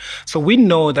forward. So we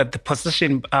know that the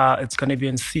position it's going to be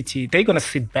on City. They're going to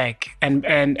sit back, and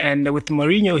with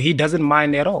Mourinho, he doesn't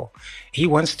mind at all. He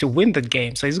wants to win the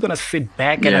game, so he's going to sit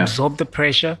back and absorb the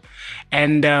pressure.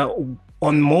 And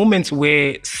on moments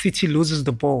where City loses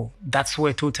the ball, that's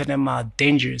where Tottenham are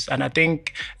dangerous. And I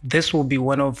think this will be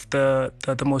one of the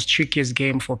most trickiest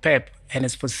game for Pep. And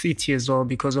it's for City as well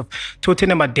because of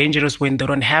Tottenham are dangerous when they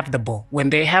don't have the ball.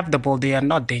 When they have the ball, they are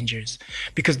not dangerous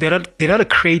because they're not a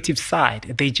creative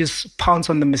side. They just pounce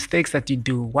on the mistakes that you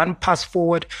do. One pass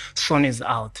forward, Son is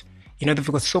out.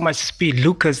 They've got so much speed.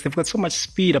 Lucas, they've got so much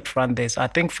speed up front there. So I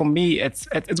think for me, it's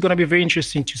going to be very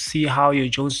interesting to see how your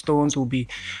Joe Stones will be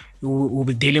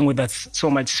dealing with that so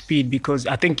much speed because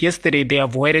I think yesterday they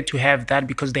avoided to have that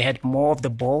because they had more of the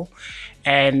ball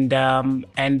and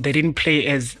they didn't play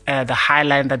as the high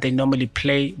line that they normally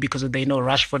play because they know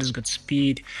Rashford has got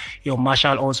speed,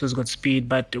 Martial also has got speed,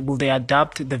 but will they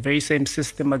adapt the very same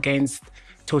system against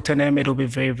Tottenham? It'll be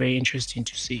very, very interesting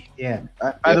to see. Yeah.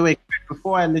 By the way,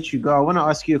 before I let you go, I want to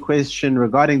ask you a question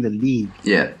regarding the league.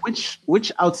 Yeah.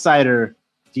 Which outsider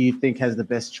do you think has the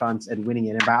best chance at winning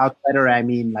it? And by outsider, I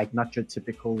mean like not your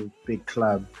typical big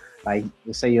club. Like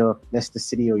say your Leicester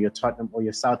City or your Tottenham or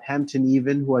your Southampton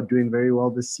even, who are doing very well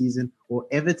this season, or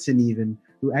Everton even,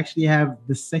 who actually have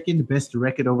the second best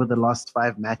record over the last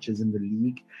 5 matches in the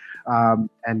league,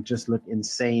 and just look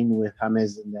insane with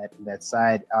James in that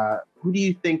side. Who do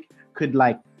you think could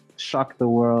shock the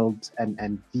world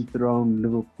and dethrone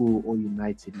Liverpool or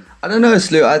United? I don't know,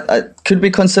 Slu. I could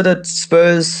be considered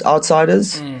Spurs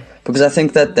outsiders because I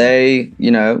think that they,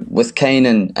 with Kane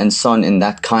and Son in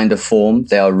that kind of form,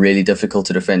 they are really difficult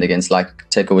to defend against, like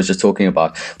Teko was just talking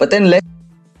about. But then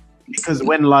because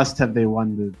when last have they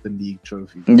won the league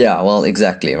trophy? Yeah, well,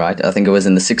 exactly, right? I think it was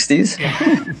in the 60s.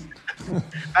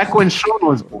 Back when Sean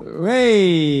was born.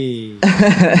 Hey.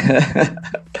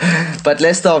 But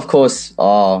Leicester, of course,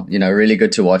 are really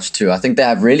good to watch too. I think they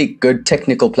have really good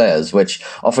technical players, which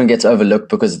often gets overlooked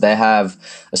because they have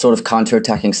a sort of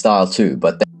counter-attacking style too.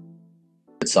 But they're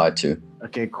good side too.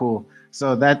 Okay, cool.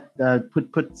 So that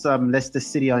put some Leicester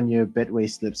City on your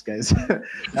Betway slips, guys.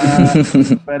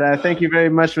 But thank you very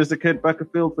much, Mr. Kurt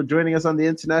Buckerfield, for joining us on the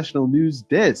International News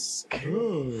Desk.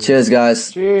 Cheers,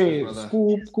 guys. Cheers.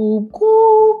 Coop.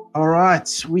 All right,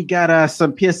 we got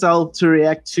some PSL to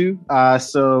react to.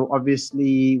 So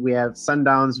obviously we have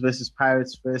Sundowns versus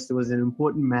Pirates first. It was an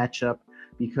important matchup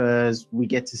because we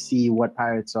get to see what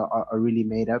Pirates are really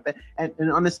made of.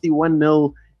 And honestly,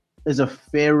 1-0 is a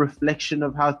fair reflection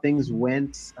of how things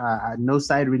went. No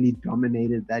side really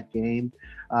dominated that game,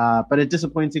 but a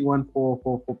disappointing one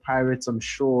for Pirates, I'm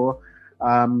sure.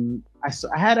 I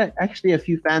had actually a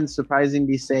few fans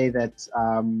surprisingly say that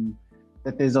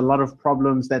that there's a lot of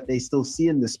problems that they still see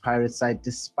in this Pirates side,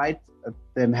 despite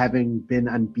them having been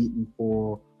unbeaten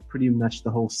for pretty much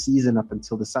the whole season up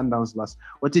until the Sundowns loss.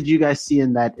 What did you guys see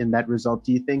in that result?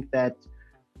 Do you think that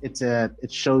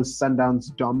it shows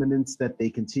Sundowns' dominance, that they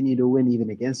continue to win even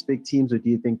against big teams, or do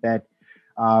you think that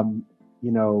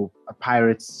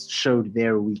Pirates showed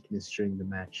their weakness during the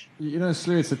match?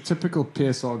 Slew, it's a typical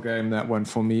PSL game, that one,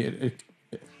 for me. It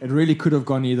really could have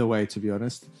gone either way, to be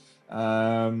honest.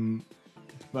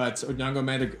 But Onyango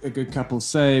made a good couple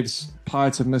saves.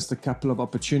 Pirates have missed a couple of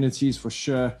opportunities for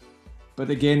sure. But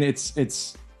again,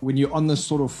 it's when you're on this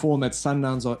sort of form that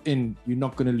Sundowns are in, you're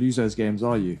not going to lose those games,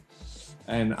 are you?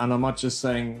 And I'm not just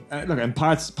saying... look, and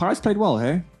Pirates played well,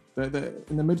 hey? In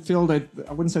the midfield,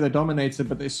 I wouldn't say they dominated,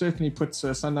 but they certainly put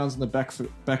Sundowns in the back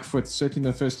foot, certainly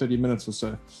in the first 30 minutes or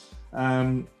so.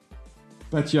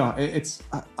 But yeah,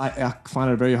 I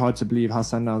find it very hard to believe how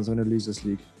Sundowns are going to lose this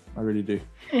league. I really do.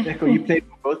 Teko, you played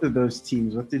for both of those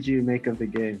teams. What did you make of the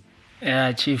game?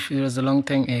 Yeah, Chief, it was a long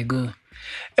time ago.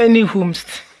 Anywho,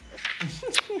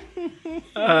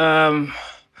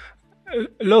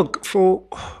 look,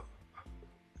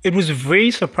 it was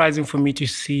very surprising for me to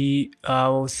see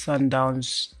how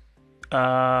Sundowns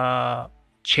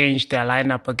change their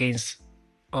lineup against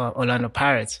Orlando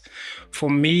Pirates. For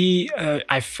me,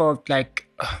 I felt like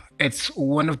it's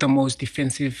one of the most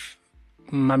defensive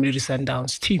Mamelodi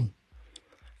Sundowns team.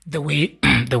 The way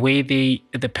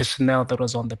the personnel that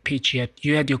was on the pitch, you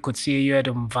had Kotsi, you had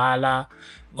Mvala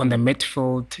on the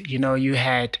midfield, you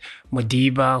had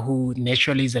Modiba, who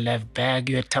naturally is a left back,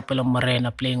 you had Tapelo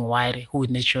Morena playing wide, who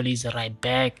naturally is a right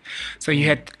back. So you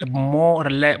had more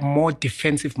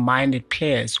defensive minded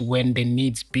players when the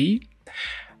needs be.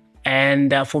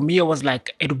 And for me, it was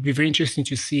like, it would be very interesting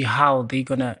to see how they're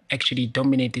going to actually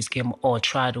dominate this game or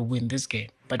try to win this game.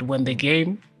 But when the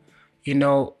game,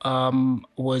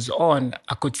 was on,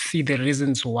 I could see the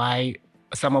reasons why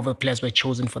some of the players were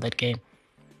chosen for that game.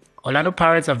 Orlando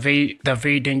Pirates they're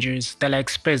very dangerous. They're like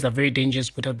Spurs, they're very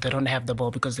dangerous, but they don't have the ball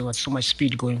because they got so much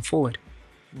speed going forward.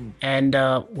 And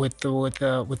with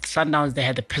Sundowns, they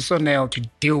had the personnel to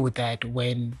deal with that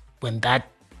when that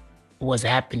was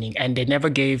happening, and they never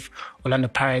gave Orlando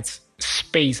Pirates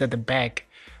space at the back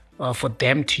for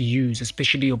them to use,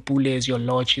 especially your Pules, your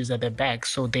Lorches at the back.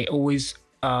 So they always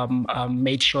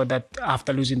made sure that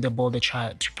after losing the ball, they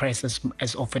try to press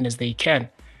as often as they can.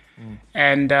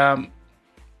 And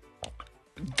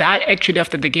that actually,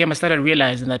 after the game, I started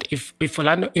realizing that if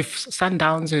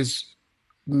Sundowns has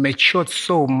matured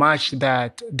so much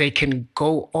that they can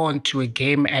go on to a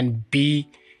game and be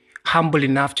humble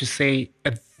enough to say,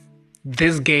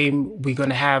 this game, we're going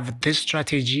to have this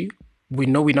strategy. We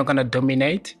know we're not going to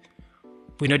dominate.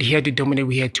 We're not here to dominate.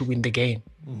 We're here to win the game.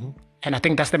 And I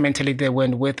think that's the mentality they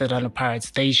went with the Orlando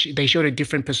Pirates. They showed a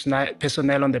different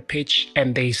personnel on the pitch,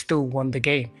 and they still won the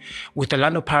game, with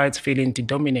Orlando Pirates failing to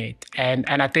dominate. And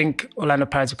I think Orlando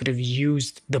Pirates could have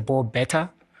used the ball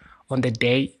better on the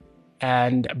day,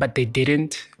 but they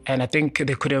didn't. And I think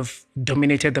they could have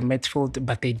dominated the midfield,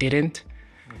 but they didn't.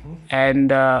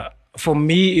 And for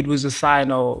me, it was a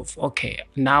sign of, okay,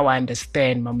 now I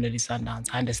understand Mamelodi Sundowns.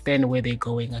 I understand where they're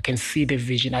going. I can see the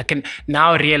vision. I can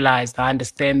now realize, I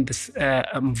understand this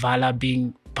Mvala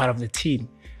being part of the team.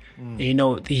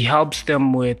 He helps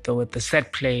them with the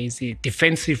set plays.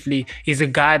 Defensively, he's a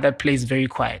guy that plays very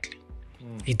quietly.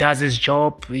 He does his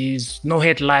job. He's no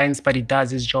headlines, but he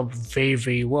does his job very,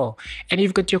 very well. And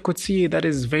you've got your Kotsi that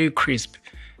is very crisp.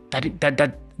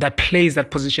 That plays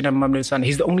that position at Mamelodi Sundowns.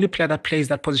 He's the only player that plays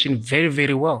that position very,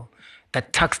 very well.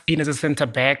 That tucks in as a centre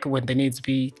back when the needs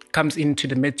be, comes into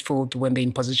the midfield when they're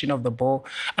in possession of the ball.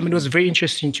 I mean, it was very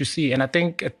interesting to see. And I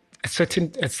think at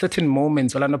certain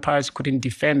moments, Orlando Pirates couldn't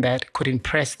defend that, couldn't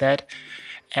press that.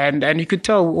 And you could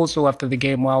tell also after the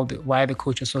game why the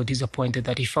coach was so disappointed,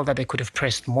 that he felt that they could have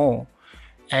pressed more.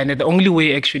 And the only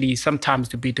way actually sometimes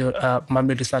to beat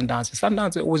Mamelodi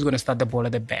Sundowns are always going to start the ball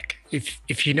at the back.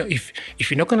 If you're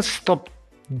not going to stop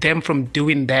them from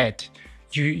doing that,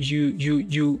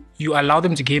 you allow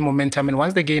them to gain momentum, and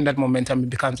once they gain that momentum, it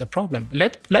becomes a problem.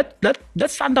 Let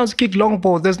Sundowns kick long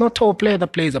balls. There's no tall player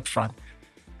that plays up front,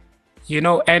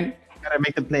 and gotta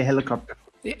make them play helicopter.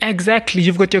 Exactly.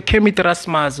 You've got your Kemi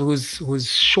Rasmus,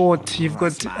 who's short. You've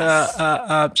got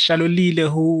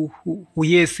Shalolile, who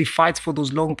yes, he fights for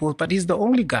those long balls, but he's the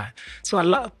only guy. So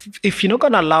if you're not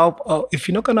gonna allow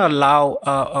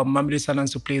Mamelodi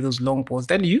Sundowns to play those long balls,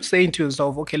 then you saying to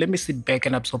yourself, okay, let me sit back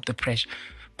and absorb the pressure.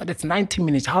 But it's 90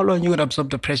 minutes. How long are you gonna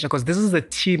absorb the pressure? Because this is a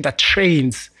team that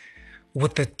trains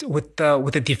with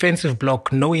the defensive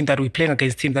block, knowing that we're playing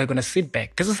against teams that are gonna sit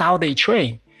back. This is how they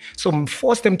train. So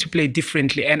force them to play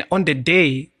differently. And on the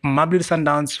day, Mamelodi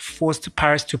Sundowns forced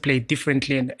Pirates to play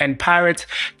differently. And Pirates,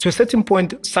 to a certain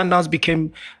point, Sundowns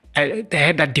became, they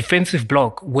had that defensive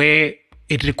block where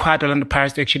it required Orlando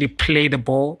Pirates to actually play the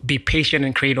ball, be patient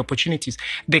and create opportunities.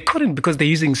 They couldn't because they're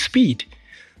using speed.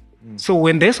 So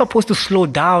when they're supposed to slow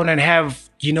down and have,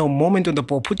 moment on the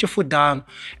ball, put your foot down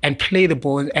and play the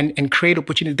ball and create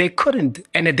opportunity, they couldn't.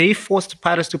 And they forced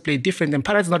Pirates to play different. And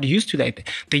Pirates not used to that.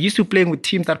 They're used to playing with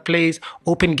teams that plays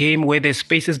open game where there's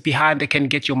spaces behind. They can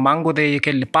get your Mango there, you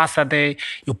can Lipasa there,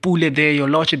 your Pule there, your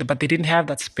Lorch there, but they didn't have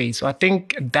that space. So I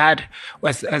think that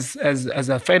as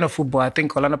a fan of football, I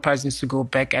think Orlando Pirates needs to go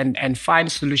back and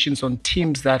find solutions on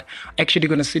teams that are actually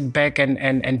going to sit back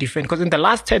and defend. Because in the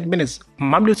last 10 minutes,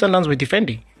 Mamelodi Sundowns were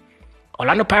defending.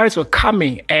 Orlando Pirates were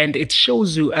coming, and it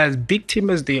shows you, as big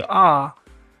team as they are,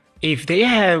 if they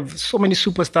have so many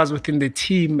superstars within the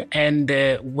team, and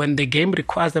when the game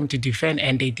requires them to defend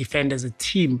and they defend as a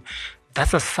team,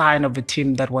 that's a sign of a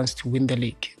team that wants to win the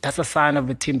league. That's a sign of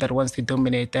a team that wants to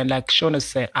dominate. And like Shona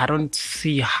said, I don't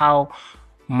see how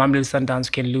Mamelodi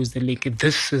Sundowns can lose the league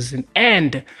this season.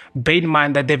 And bear in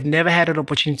mind that they've never had an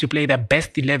opportunity to play their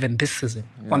best 11 this season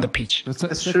on the pitch.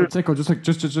 That's true. Teko,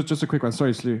 just a quick one.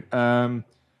 Sorry, Slu.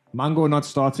 Mango not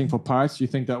starting for Pirates, do you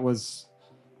think that was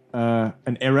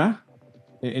an error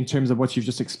in terms of what you've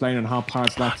just explained on how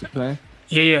Pirates like to play?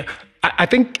 Yeah. I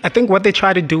think what they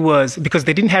tried to do was, because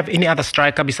they didn't have any other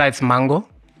striker besides Mango,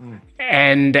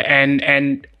 and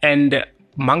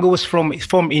Mango was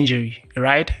from injury,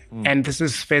 right? And this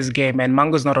is first game, and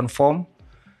Mango's not on form.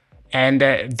 And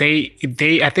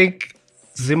I think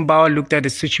Zimbabwe looked at the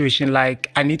situation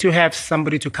like, I need to have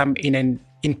somebody to come in and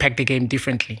impact the game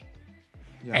differently.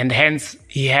 Yeah. And hence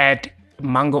he had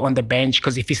Mango on the bench,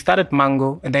 because if he started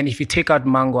Mango and then if you take out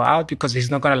Mango out because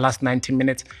he's not going to last 90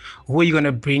 minutes, who are you going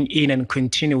to bring in and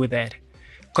continue with that?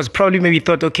 Because probably maybe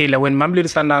thought, okay, like when Mamelodi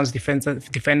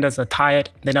Sundowns defenders are tired,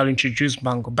 then I'll introduce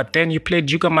Mango. But then you play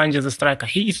Dzvukamanja as a striker.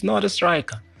 He is not a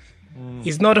striker.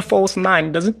 He's not a false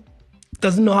nine. Doesn't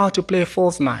know how to play a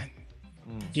false nine.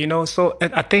 So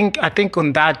I think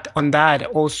on that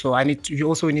also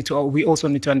we also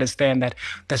need to understand that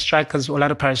the strikers, a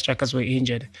lot of Pirates strikers were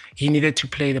injured. He needed to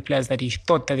play the players that he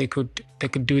thought that they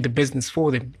could do the business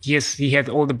for them. Yes, he had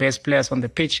all the best players on the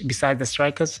pitch besides the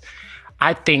strikers.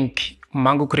 I think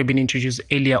Mango could have been introduced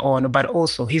earlier on, but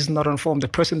also he's not on form. The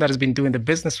person that has been doing the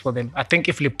business for them. I think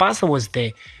if Lipasa was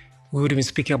there, we would have been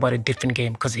speaking about a different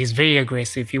game, because he's very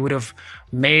aggressive. He would have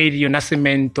made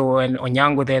Nascimento and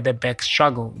Onyango there, the back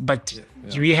struggle. But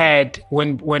we had,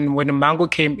 when Mango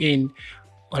came in,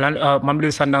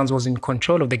 Mamelodi Sundowns was in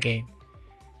control of the game.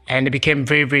 And it became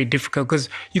very, very difficult, because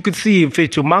you could see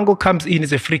if Mango comes in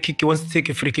as a free kick, he wants to take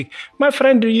a free kick. My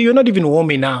friend, you're not even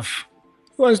warm enough.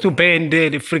 He wants to bend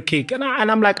the free kick. And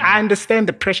I'm like, I understand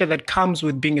the pressure that comes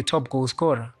with being a top goal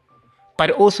scorer.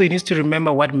 But also he needs to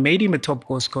remember what made him a top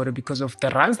goal scorer, because of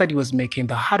the runs that he was making,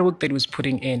 the hard work that he was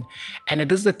putting in. And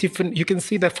it is you can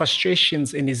see the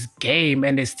frustrations in his game,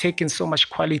 and it's taken so much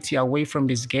quality away from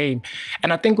his game.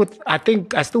 And I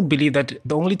still believe that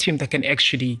the only team that can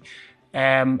actually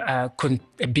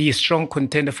be a strong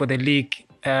contender for the league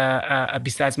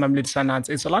besides Mamelodi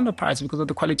Sundowns is Orlando Pirates, because of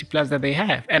the quality players that they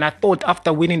have. And I thought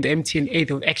after winning the MTN 8,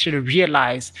 they would actually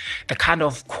realize the kind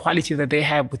of quality that they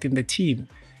have within the team.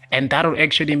 And that will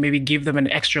actually maybe give them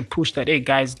an extra push that, hey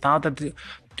guys, now that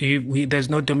there's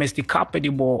no domestic cup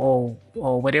anymore,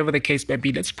 or whatever the case may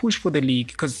be, let's push for the league,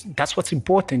 because that's what's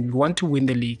important. We want to win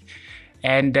the league.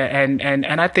 And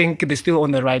I think they're still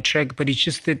on the right track, but it's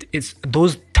just that it's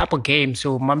those type of games.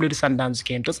 So Mamelodi Sundowns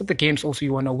game, those are the games also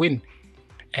you want to win,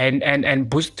 and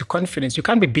boost the confidence. You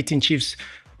can't be beating Chiefs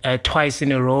twice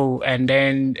in a row and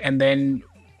then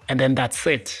that's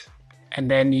it. And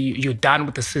then you're done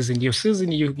with the season. Your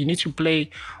season, you need to play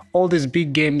all these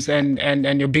big games,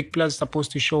 and your big players are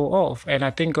supposed to show off. And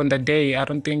I think on the day, I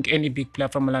don't think any big player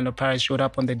from Orlando Pirates showed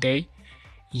up on the day.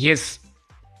 Yes,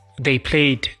 they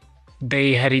played.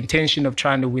 They had intention of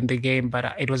trying to win the game,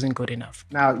 but it wasn't good enough.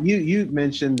 Now, you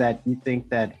mentioned that you think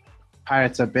that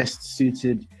Pirates are best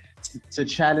suited to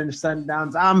challenge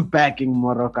Sundowns. I'm backing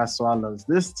Moroka Swallows.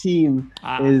 This team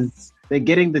they're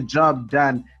getting the job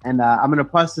done. And I'm going to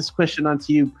pass this question on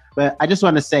to you. But I just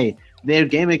want to say their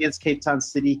game against Cape Town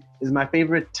City is my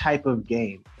favorite type of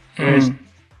game. Whereas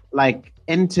like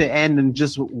end to end and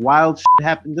just wild shit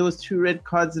happened. There was 2 red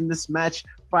cards in this match,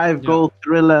 5-goal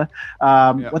thriller.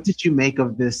 What did you make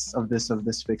of this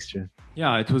fixture?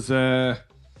 Yeah, it was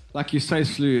like you say,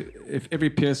 Slu. If every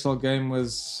PSL game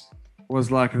was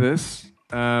like this,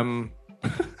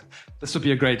 this would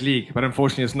be a great league. But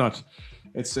unfortunately, it's not.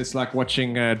 It's like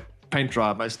watching paint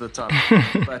dry most of the time.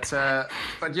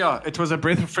 but yeah, it was a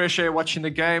breath of fresh air watching the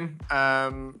game.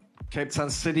 Cape Town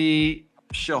City,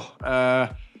 sure,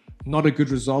 not a good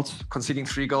result, conceding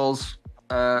 3 goals.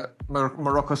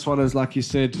 Moroka Swallows, like you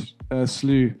said,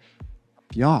 Slu.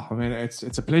 Yeah, I mean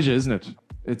it's a pleasure, isn't it?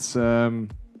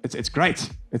 It's great.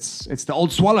 It's the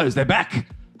old Swallows. They're back.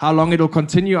 How long it'll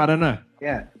continue, I don't know.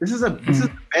 Yeah, this is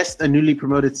the best a newly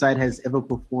promoted side has ever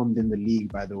performed in the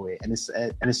league, by the way, and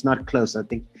it's not close. I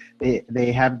think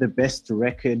they have the best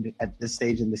record at this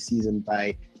stage in the season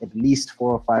by at least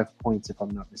 4 or 5 points, if I'm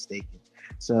not mistaken.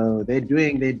 So they're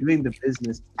doing the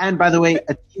business. And by the way,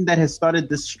 a team that has started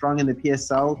this strong in the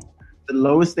PSL, the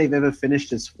lowest they've ever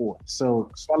finished is 4th.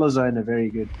 So Swallows are in a very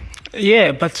good.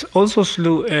 Yeah, but also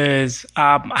Slu is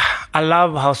I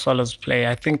love how Swallows play.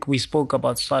 I think we spoke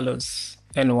about Swallows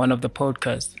in one of the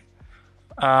podcasts,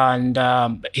 and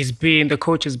the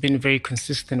coach has been very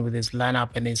consistent with his lineup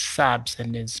and his subs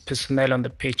and his personnel on the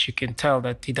pitch. You can tell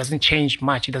that he doesn't change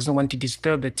much. He doesn't want to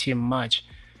disturb the team much.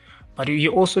 But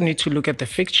you also need to look at the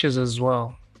fixtures as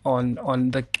well on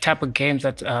the type of games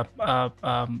that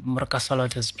Moroka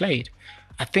Swallows has played.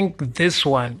 I think this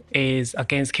one is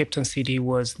against Cape Town City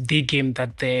was the game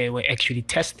that they were actually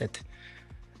tested.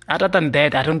 Other than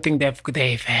that, I don't think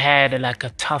they've had like a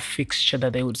tough fixture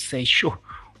that they would say, sure,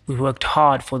 we worked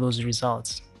hard for those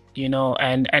results, you know.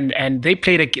 And they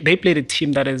played a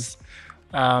team that is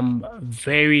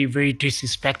very, very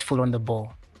disrespectful on the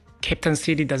ball. Cape Town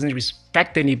City doesn't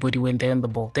respect anybody when they're on the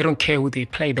ball. They don't care who they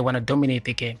play. They want to dominate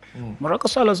the game. Moroka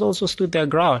Swallows also stood their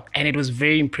ground, and it was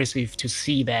very impressive to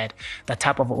see that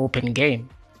type of open game.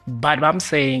 But what I'm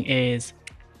saying is,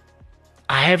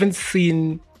 I haven't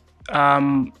seen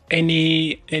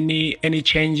any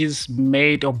changes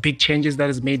made or big changes that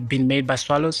has been made by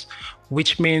Swallows,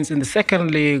 which means in the second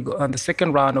league, on the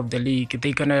second round of the league,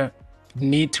 they're gonna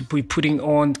need to be putting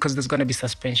on, because there's gonna be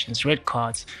suspensions, red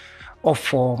cards, off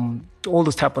form, all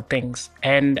those type of things,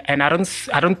 and I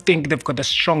don't think they've got a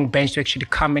strong bench to actually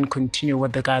come and continue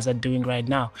what the guys are doing right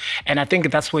now. And I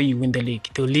think that's where you win the league.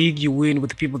 The league you win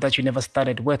with the people that you never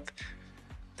started with.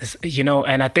 You know,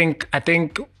 and I think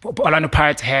Orlando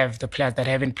Pirates have the players that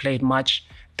haven't played much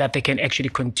that they can actually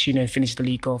continue and finish the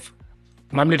league off.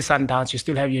 Mamelodi Sundowns, you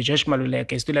still have your Josh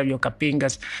Maluleke, you still have your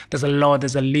Kapingas. There's a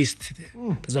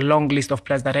long list of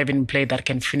players that haven't played that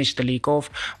can finish the league off.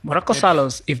 Moroka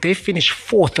Swallows, if they finish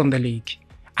 4th on the league,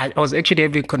 I was actually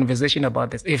having a conversation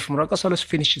about this. If Moroka Swallows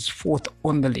finishes 4th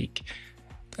on the league,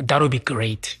 that would be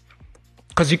great.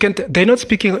 Because they're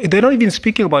not even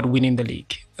speaking about winning the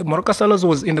league. Moroka Swallows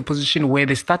was in the position where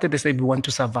they said, we want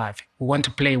to survive. We want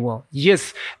to play well.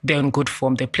 Yes, they're in good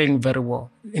form. They're playing very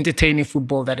well. Entertaining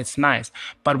football, that is nice.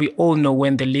 But we all know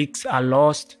when the leagues are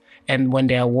lost and when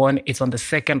they are won, it's on the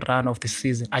second round of the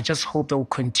season. I just hope they will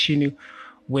continue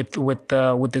with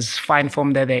this fine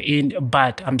form that they're in.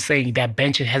 But I'm saying their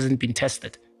bench hasn't been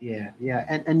tested. Yeah.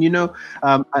 And you know,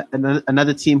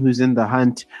 another team who's in the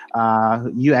hunt,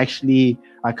 you actually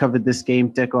covered this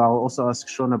game, Teko. I'll also ask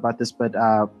Sean about this, but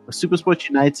SuperSport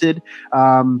United,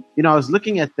 you know, I was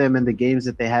looking at them and the games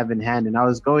that they have in hand, and I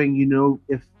was going, you know,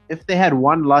 if they had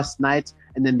won last night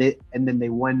and then they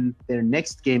won their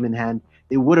next game in hand,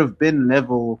 they would have been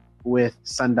level with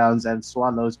Sundowns and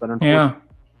Swallows, but unfortunately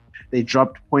they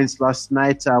dropped points last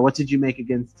night. What did you make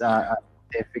against their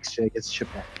fixture against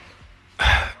Chippa?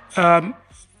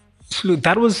 So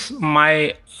that was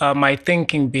my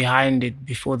thinking behind it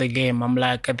before the game. I'm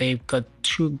like, they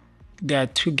are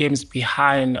 2 games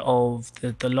behind of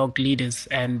the log leaders,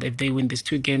 and if they win these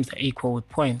 2 games, they're equal with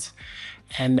points.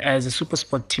 And as a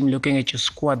SuperSport team, looking at your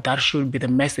squad, that should be the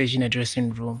message in a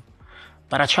dressing room.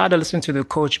 But I tried to listen to the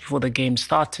coach before the game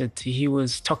started. He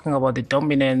was talking about the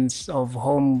dominance of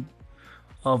home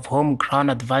ground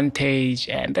advantage,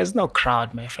 and there's no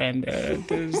crowd, my friend.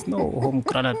 There's no home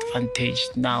ground advantage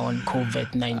now on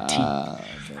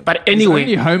COVID-19. But anyway,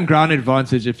 there's only home ground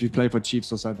advantage if you play for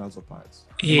Chiefs or Sundowns or Pirates.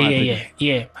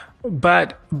 Yeah.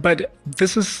 But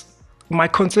this is my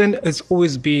concern. Has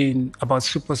always been about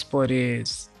SuperSport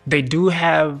is they do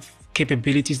have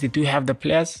capabilities, they do have the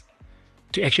players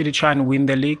to actually try and win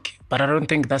the league, but I don't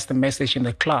think that's the message in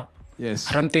the club. Yes,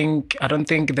 I don't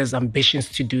think there's ambitions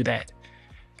to do that.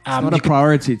 It's not a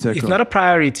priority, Teko. It's not a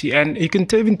priority. And you can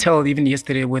even tell even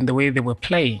yesterday when the way they were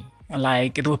playing.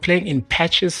 Like, they were playing in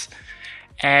patches,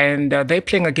 and they're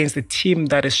playing against a team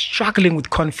that is struggling with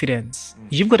confidence.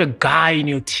 You've got a guy in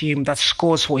your team that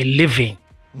scores for a living.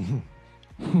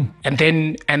 And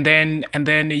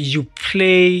then you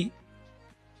play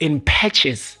in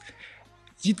patches.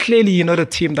 You're not a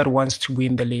team that wants to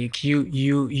win the league.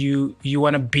 You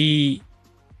want to be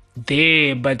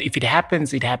there, but if it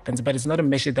happens, it happens. But it's not a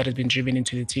message that has been driven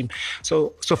into the team.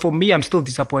 So for me, I'm still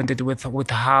disappointed with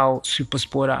how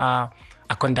SuperSport are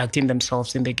conducting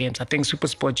themselves in the games. I think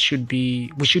SuperSport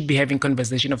we should be having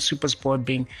conversation of SuperSport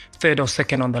being third or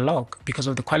second on the log because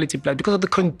of the quality play, because of the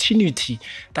continuity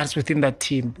that's within that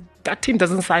team. That team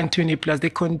doesn't sign 20 players. They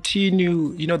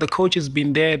continue, the coach has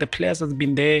been there, the players have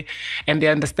been there, and they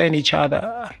understand each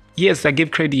other. Yes, I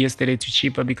give credit yesterday to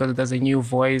Chipa because there's a new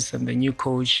voice and the new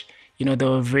coach. They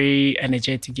were very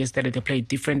energetic yesterday. They played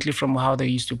differently from how they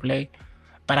used to play.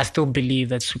 But I still believe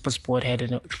that SuperSport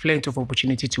had plenty of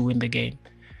opportunity to win the game,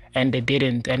 and they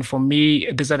didn't. And for me,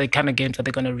 these are the kind of games that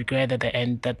they're going to regret at the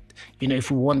end. That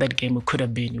if we won that game, it could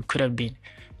have been.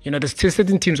 There's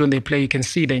certain teams when they play, you can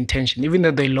see the intention, even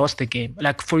though they lost the game.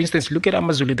 Like, for instance, look at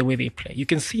Amazulu, the way they play. You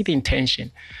can see the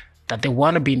intention that they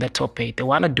want to be in the top 8. They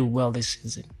want to do well this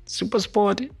season.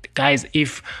 SuperSport, guys,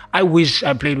 I wish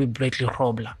I played with Blakely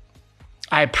Robler.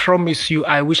 I promise you,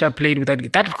 I wish I played with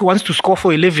that wants to score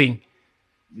for a living.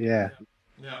 Yeah.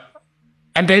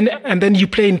 And then you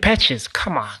play in patches.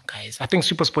 Come on, guys. I think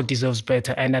SuperSport deserves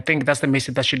better, and I think that's the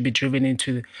message that should be driven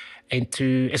into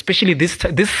especially this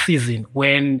season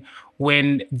when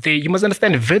you must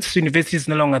understand Wits University is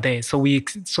no longer there.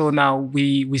 So now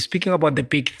we're speaking about the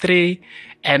big three,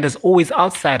 and there's always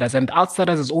outsiders, and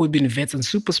outsiders has always been Wits and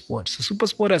SuperSport. So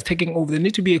SuperSport is taking over. They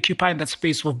need to be occupying that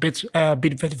space for Wits, where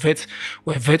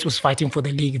Wits was fighting for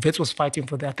the league. Wits was fighting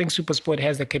for that. I think SuperSport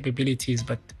has the capabilities,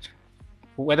 but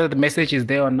whether the message is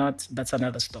there or not, that's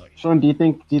another story. Sean, do you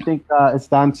think it's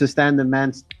time to stand the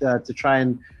man to try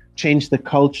and change the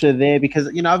culture there? Because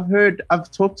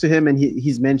I've talked to him, and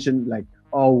he's mentioned like,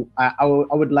 I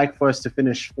would like for us to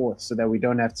finish fourth so that we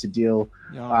don't have to deal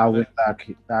with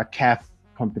CAF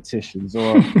competitions.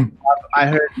 Or I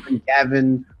heard when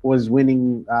Gavin was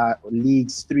winning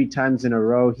leagues 3 times in a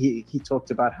row, he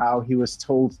talked about how he was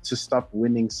told to stop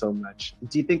winning so much.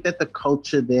 Do you think that the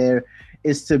culture there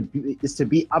is to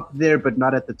be up there but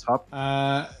not at the top?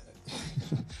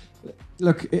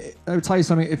 Look, I'll tell you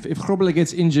something. If Grobler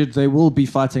gets injured, they will be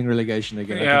fighting relegation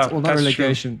again. Yeah, not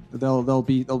relegation. True.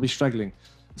 They'll be struggling.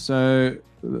 So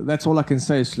that's all I can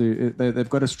say, Slu. They've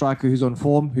got a striker who's on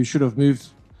form, who should have moved.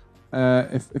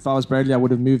 If I was Bradley, I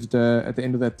would have moved at the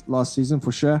end of that last season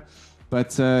for sure.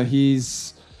 But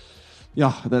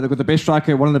they've got the best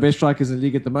striker, one of the best strikers in the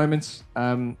league at the moment.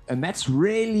 And that's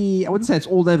really, I wouldn't say it's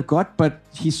all they've got, but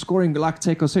he's scoring, like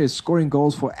Teko says, scoring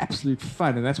goals for absolute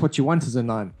fun. And that's what you want as a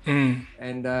 9.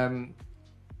 And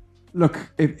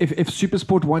look, if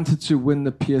SuperSport wanted to win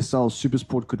the PSL,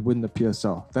 SuperSport could win the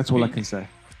PSL. That's all I can say.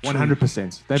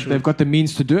 100%. They've got the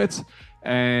means to do it.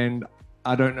 And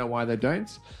I don't know why they don't.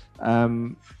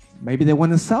 Maybe they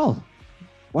want to sell.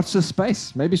 Watch the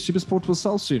space. Maybe SuperSport will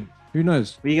sell soon. Who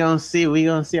knows? We gonna see.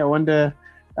 I wonder.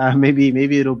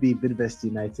 Maybe it'll be Bidvest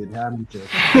United. I'm joking.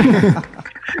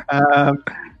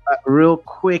 Real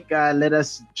quick, let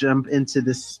us jump into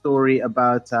this story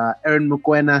about Aaron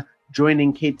Mokoena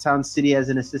joining Cape Town City as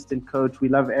an assistant coach. We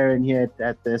love Aaron here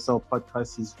at the SL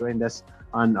Podcast. He's joined us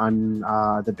on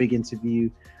the big interview.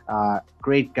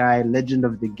 Great guy, legend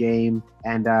of the game,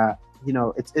 and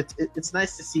it's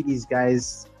nice to see these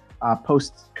guys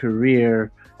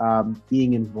post-career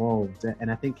being involved.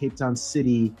 And I think Cape Town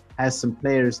City has some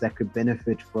players that could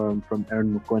benefit from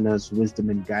Aaron Mokoena's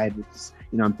wisdom and guidance.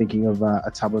 I'm thinking of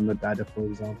Atabo Nodada, for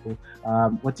example.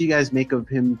 What do you guys make of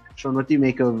him? Sean, what do you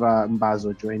make of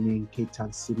Mbazo joining Cape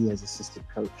Town City as assistant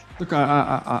coach? Look,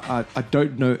 I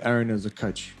don't know Aaron as a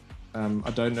coach.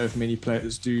 I don't know if many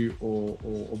players do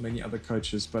or many other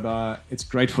coaches, but it's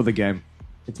great for the game.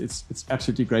 It's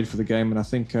absolutely great for the game, and I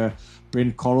think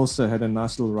Brent Carlson had a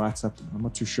nice little write-up. I'm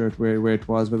not too sure where it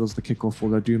was, whether it was the kickoff for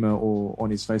Laduma or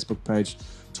on his Facebook page,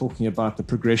 talking about the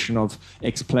progression of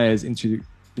ex-players into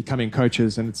becoming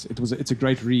coaches, and it's a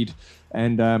great read,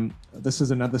 and this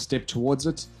is another step towards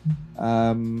it.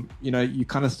 You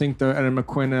kind of think though Aaron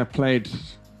Mokoena played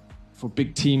for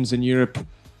big teams in Europe.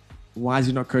 Why is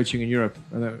he not coaching in Europe?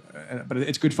 But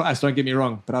it's good for us, don't get me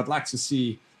wrong, but I'd like to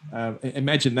see.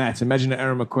 Imagine that. Imagine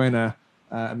Aaron Mokoena,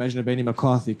 imagine a Benny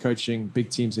McCarthy coaching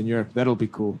big teams in Europe. That'll be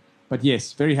cool. But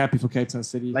yes, very happy for Cape Town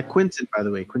City. Like Quinton, by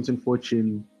the way. Quinton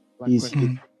Fortune. He's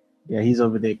Yeah, he's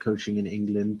over there coaching in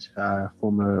England,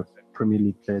 former Premier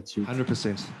League player too.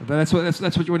 100%. That's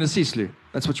what you want to see, Slu.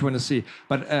 That's what you want to see.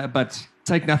 But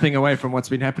take nothing away from what's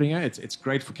been happening here. It's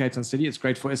great for Cape Town City. It's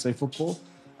great for SA football.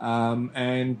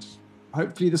 And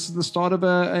hopefully this is the start of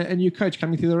a new coach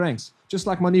coming through the ranks. Just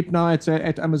like Manip now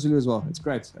at Amazulu as well. It's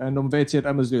great. And Nomveti at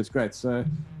Amazulu, it's great. So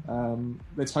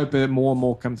let's hope more and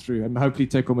more come through. And hopefully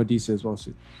Teko Modise as well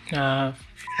soon.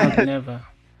 Never.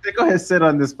 Teko has said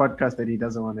on this podcast that he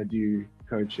doesn't want to do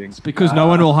coaching. It's because no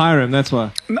one will hire him, that's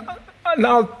why.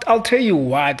 No, I'll tell you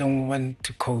why I don't want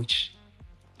to coach.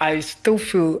 I still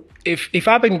feel if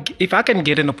I can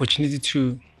get an opportunity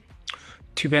to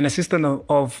be an assistant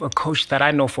of a coach that I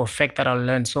know for a fact that I'll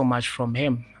learn so much from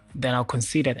him, then I'll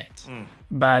consider that.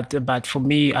 But for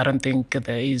me, I don't think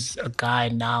there is a guy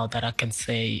now that I can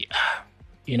say,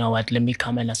 you know what, let me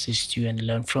come and assist you and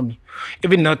learn from you.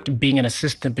 Even not being an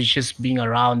assistant, but just being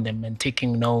around them and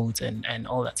taking notes and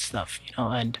all that stuff, you know.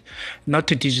 And not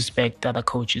to disrespect other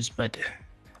coaches, but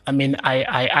I mean,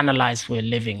 I analyze for a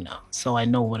living now, so I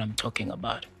know what I'm talking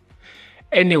about.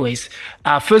 Anyways,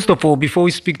 first of all, before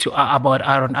we speak about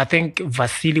Aaron, I think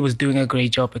Vasily was doing a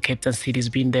great job at Cape Town City. He's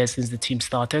been there since the team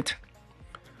started.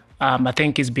 I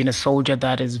think he's been a soldier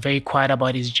that is very quiet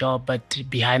about his job, but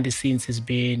behind the scenes has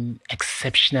been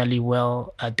exceptionally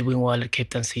doing well at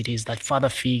Cape Town City. He's that father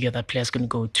figure that players can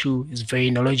go to. He's very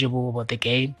knowledgeable about the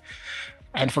game.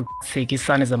 And for God's sake, his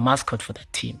son is a mascot for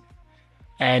that team.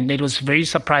 And it was very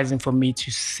surprising for me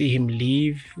to see him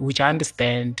leave, which I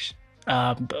understand.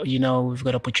 You know, we've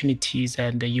got opportunities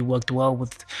and you worked well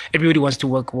with, everybody wants to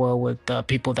work well with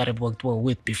people that have worked well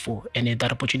with before. And if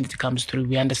that opportunity comes through,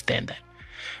 we understand that.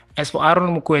 As for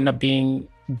Aaron Mokoena being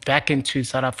back into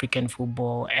South African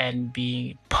football and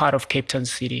being part of Cape Town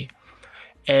City,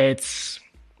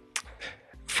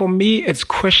 for me, it's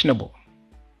questionable.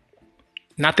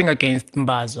 Nothing against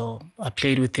Mbazo. I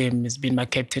played with him. He's been my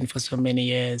captain for so many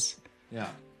years. Yeah.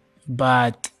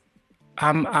 But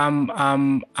I'm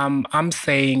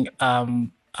saying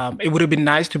it would have been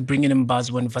nice to bring in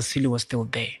Mbazo when Vasily was still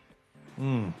there,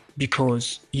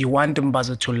 because you want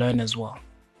Mbazo to learn as well,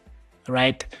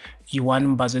 right? You want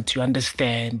Mbazo to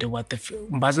understand what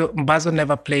Mbazo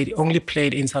never played, only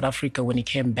played in South Africa when he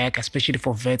came back, especially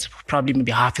for Vets, probably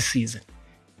maybe half a season.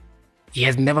 He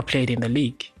has never played in the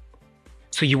league.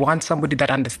 So you want somebody that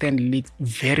understands the league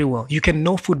very well. You can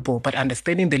know football, but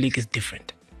understanding the league is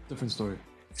different. Different story.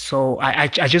 So I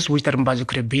just wish that Mbazo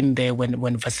could have been there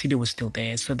when Vasily was still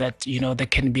there, so that, you know, there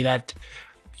can be that,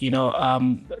 you know,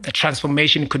 the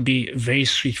transformation could be very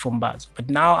sweet for Mbazo. But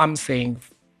now I'm saying,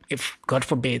 if God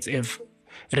forbid, if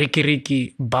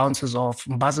Ricky bounces off,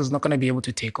 Mbazo is not going to be able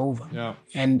to take over. Yeah.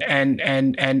 And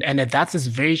that is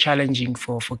very challenging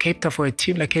for Cape Town, for a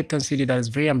team like Cape Town City that is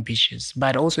very ambitious.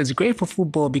 But also it's great for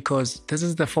football because this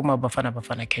is the former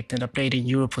Bafana captain that played in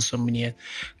Europe for so many years,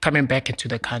 coming back into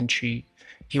the country.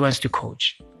 He wants to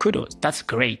coach. Kudos. That's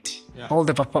great. Yeah. All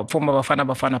the former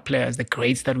Bafana players, the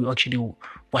greats that we actually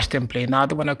watch them play, now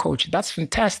they want to coach. That's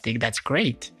fantastic. That's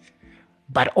great.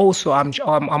 But also, I'm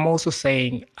also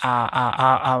saying,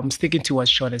 I'm sticking to what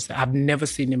Sean has said. I've never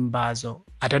seen Mbazo.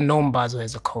 I don't know Mbazo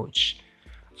as a coach.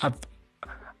 I've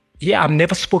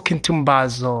never spoken to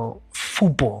Mbazo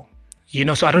football. You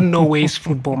know, so I don't know where his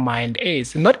football mind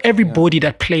is. Not everybody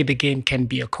that play the game can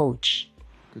be a coach.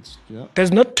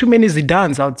 There's not too many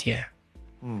Zidans out here.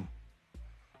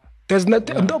 There's not,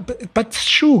 but it's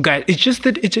true, guys. It's just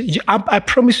that I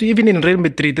promise you, even in Real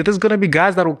Madrid, there's gonna be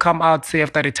guys that will come out, say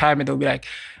after retirement, they'll be like,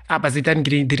 but Zidane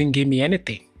didn't give me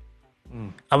anything.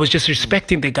 I was just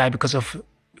respecting the guy because of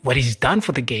what he's done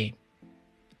for the game.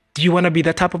 Do you want to be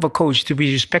that type of a coach, to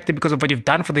be respected because of what you've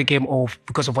done for the game or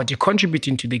because of what you're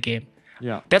contributing to the game?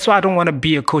 Yeah. That's why I don't want to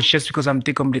be a coach just because I'm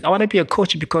Teko Modise. I want to be a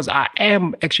coach because I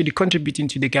am actually contributing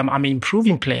to the game. I'm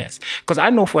improving players. Because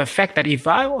I know for a fact that if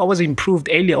I was improved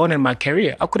earlier on in my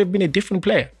career, I could have been a different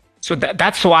player. So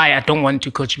that's why I don't want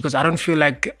to coach, because I don't feel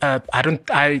like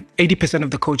 80% of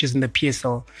the coaches in the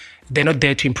PSL, they're not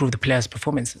there to improve the players'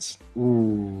 performances.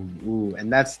 Ooh,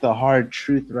 and that's the hard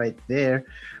truth right there.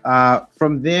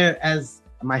 From there, as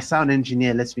my sound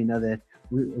engineer lets me know that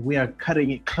we are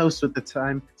cutting it close with the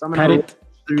time. So I'm going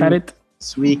to cut it.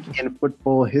 This week in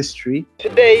football history.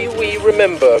 Today we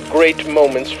remember great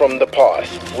moments from the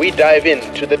past. We dive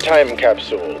into the time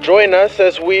capsule. Join us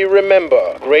as we remember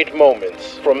great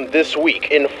moments from this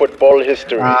week in football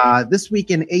history. This week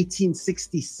in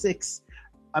 1866,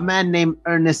 a man named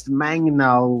Ernest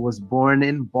Mangnall was born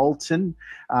in Bolton.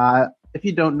 If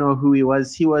you don't know who he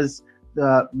was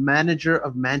the manager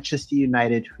of Manchester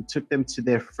United, who took them to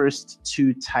their first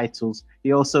 2 titles.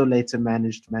 He also later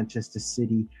managed Manchester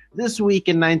City. This week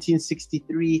in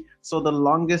 1963 saw the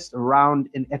longest round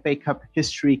in FA Cup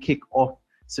history kick off.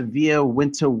 Severe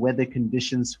winter weather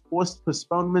conditions forced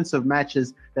postponements of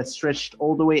matches that stretched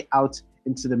all the way out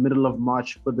into the middle of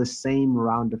March for the same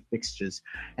round of fixtures.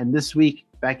 And this week,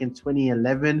 back in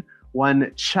 2011,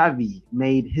 one Xavi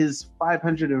made his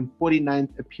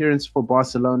 549th appearance for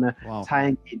Barcelona,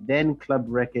 tying a then club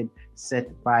record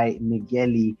set by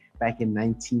Migueli back in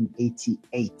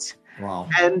 1988. Wow.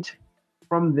 And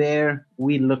from there,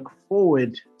 we look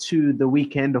forward to the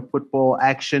weekend of football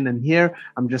action. And here,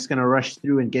 I'm just going to rush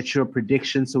through and get your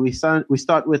predictions. So we start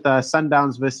with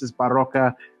Sundowns versus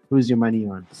Moroka. Who's your money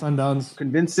on? Sundowns.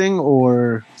 Convincing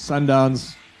or?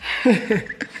 Sundowns.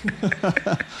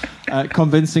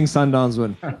 Convincing Sundowns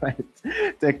win. All right.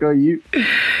 Teko, you?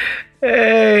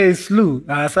 Hey, Slew.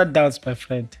 Sundowns, my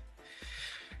friend.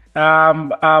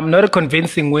 Not a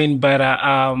convincing win, but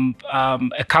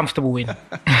a comfortable win.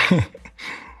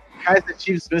 Kaizer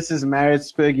Chiefs versus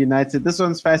Maritzburg United. This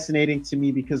one's fascinating to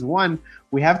me because, one,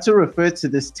 we have to refer to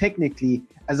this technically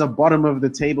as a bottom of the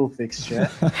table fixture.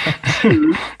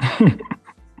 Two,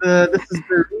 this is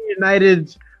the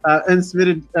reunited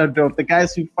the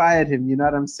guys who fired him. You know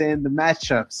what I'm saying? The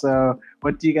matchup. So,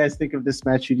 what do you guys think of this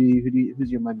match?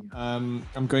 Who's your money on?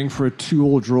 I'm going for a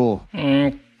 2-2 draw.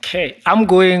 Okay, I'm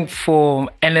going for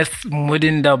NS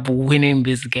Mudindab winning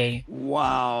this game.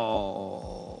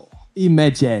 Wow.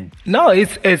 Imagine. No,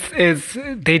 it's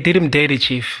they did him dirty,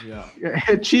 Chief.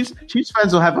 Yeah. Chiefs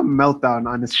fans will have a meltdown,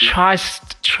 honestly.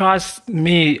 Trust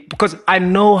me, because I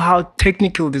know how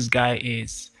technical this guy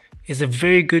is. He's a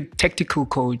very good tactical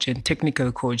coach and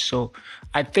technical coach. So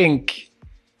I think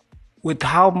with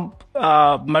how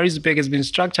Maritzburg has been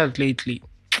structured lately,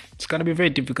 it's going to be very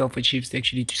difficult for Chiefs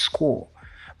actually to score.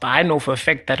 But I know for a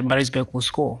fact that Maritzburg will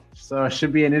score. So it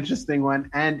should be an interesting one.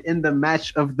 And in the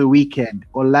match of the weekend,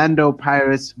 Orlando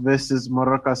Pirates versus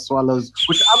Moroka Swallows,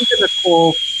 which I'm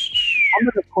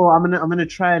gonna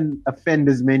try and offend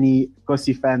as many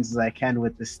Gossi fans as I can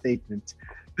with this statement.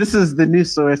 This is the new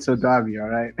Soweto derby, all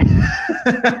right?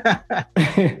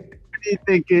 What do you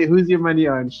think? Who's your money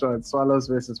on, Sean? Swallows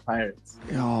versus Pirates?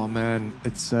 Oh man,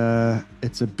 it's a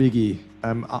biggie.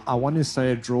 I want to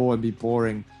say a draw and be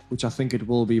boring, which I think it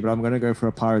will be, but I'm going to go for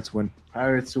a Pirates win.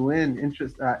 Pirates win.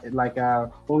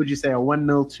 What would you say, a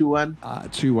 1-0, 2-1?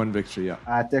 2-1 victory, yeah.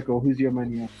 Teko, who's your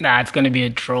money on? Nah, it's going to be a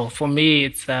draw. For me,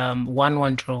 it's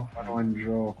 1-1 draw. 1-1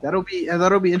 draw.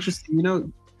 That'll be interesting. You know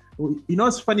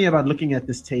what's funny about looking at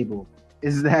this table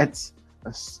is that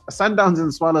Sundowns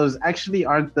and Swallows actually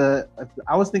aren't I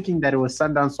was thinking that it was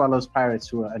Sundowns, Swallows, Pirates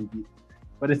who are unbeaten.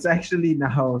 But it's actually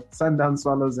now Sundowns,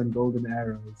 Swallows, and Golden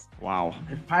Arrows. Wow.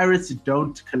 If Pirates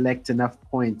don't collect enough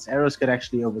points, Arrows could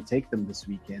actually overtake them this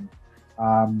weekend.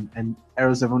 And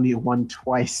Arrows have only won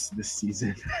twice this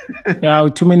season. Yeah,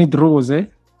 too many draws, eh?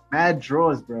 Mad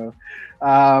draws, bro.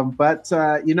 But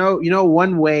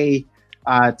one way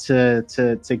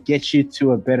to get you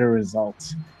to a better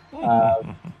result.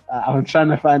 I'm trying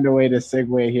to find a way to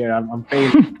segue here. I'm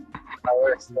failing my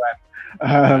worst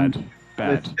one.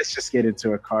 Bad. Let's just get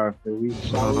into a car of the week.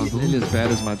 It's nearly as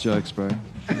bad as my jokes, bro.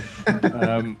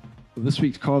 This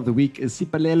week's car of the week is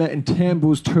Sipalela and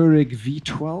Tambo's Touareg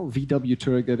V12, VW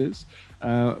Touareg that is.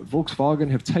 Volkswagen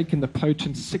have taken the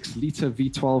potent 6-litre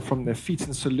V12 from their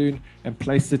Phaeton saloon and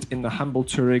placed it in the humble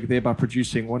Touareg, thereby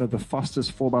producing one of the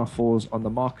fastest 4x4s on the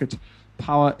market.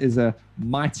 Power is a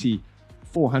mighty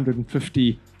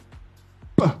 450...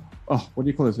 what do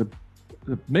you call this? A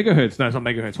megahertz? No, it's not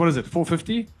megahertz. What is it?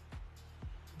 450?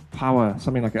 Power,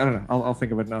 something like that. I don't know. I'll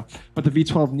think of it now. But the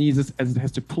V12 needs it as it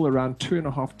has to pull around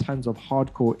 2.5 tons of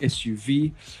hardcore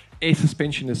SUV. Air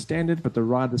suspension is standard, but the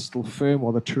ride is still firm,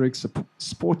 while the Touareg's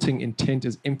sporting intent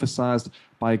is emphasized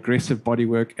by aggressive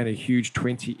bodywork and a huge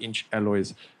 20-inch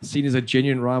alloys. Seen as a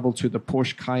genuine rival to the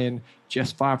Porsche Cayenne,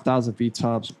 just 5,000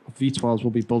 V12s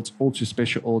will be built all to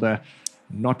special order,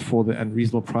 not for the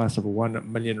unreasonable price of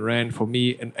 1 million rand. For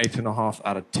me, an 8.5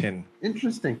 out of 10.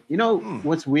 Interesting.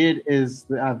 What's weird is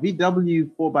the VW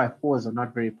 4x4s are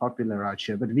not very popular out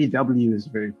here, but VW is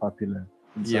very popular.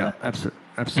 Yeah,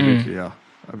 absolutely. Yeah,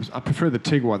 I prefer the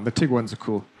TIG one. The TIG ones are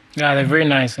cool. Yeah, they're very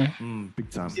nice. Big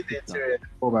time. See the interior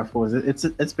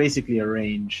 4x4s. It's basically a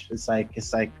range. It's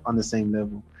like on the same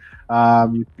level.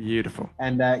 Beautiful.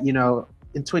 And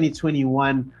in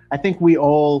 2021, I think we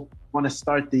all want to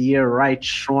start the year right,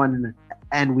 Sean,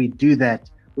 and we do that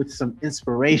with some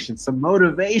inspiration, some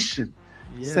motivation.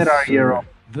 Yes, Set our year off.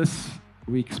 This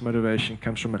week's motivation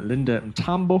comes from Linda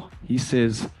Ntambo. He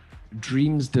says,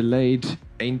 dreams delayed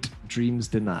ain't dreams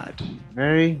denied.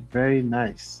 Very, very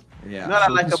nice. Yeah. You know what I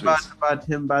short like and sweet. about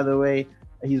him, by the way?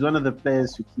 He's one of the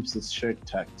players who keeps his shirt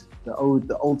tucked. The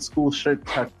old school shirt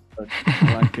tucked.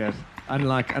 I like that.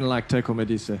 Unlike Teko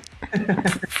Modise.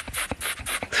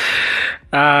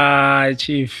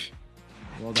 Chief.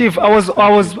 Chief, I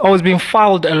was being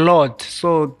fouled a lot,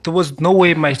 so there was no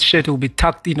way my shirt will be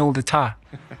tucked in all the time.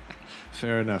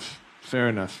 Fair enough.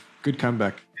 Good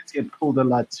comeback. It's get pulled a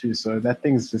lot too, so that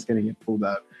thing's just going to get pulled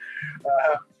out.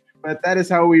 But that is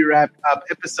how we wrap up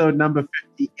episode number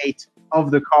 58 of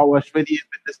The Car Wash. Whether you've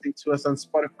been listening to us on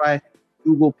Spotify,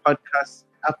 Google Podcasts,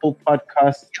 Apple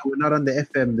Podcasts. Yeah, we're not on the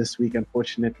FM this week,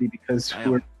 unfortunately, because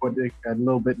we're recording a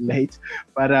little bit late.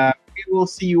 But we will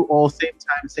see you all same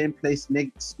time, same place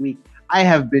next week. I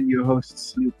have been your host,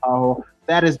 Slu Paho.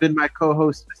 That has been my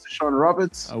co-host, Mr. Sean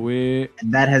Roberts. Away.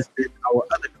 And that has been our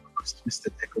other co-host, Mr.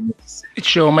 Teko Modise.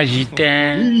 Show Majita.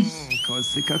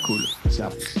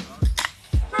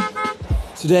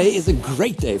 Today is a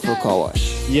great day for car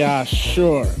wash. Yeah,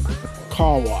 sure.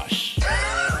 Car wash.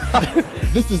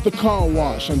 This is the Car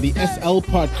Wash on the SL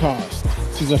Podcast.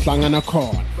 Sizohlangana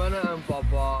khona.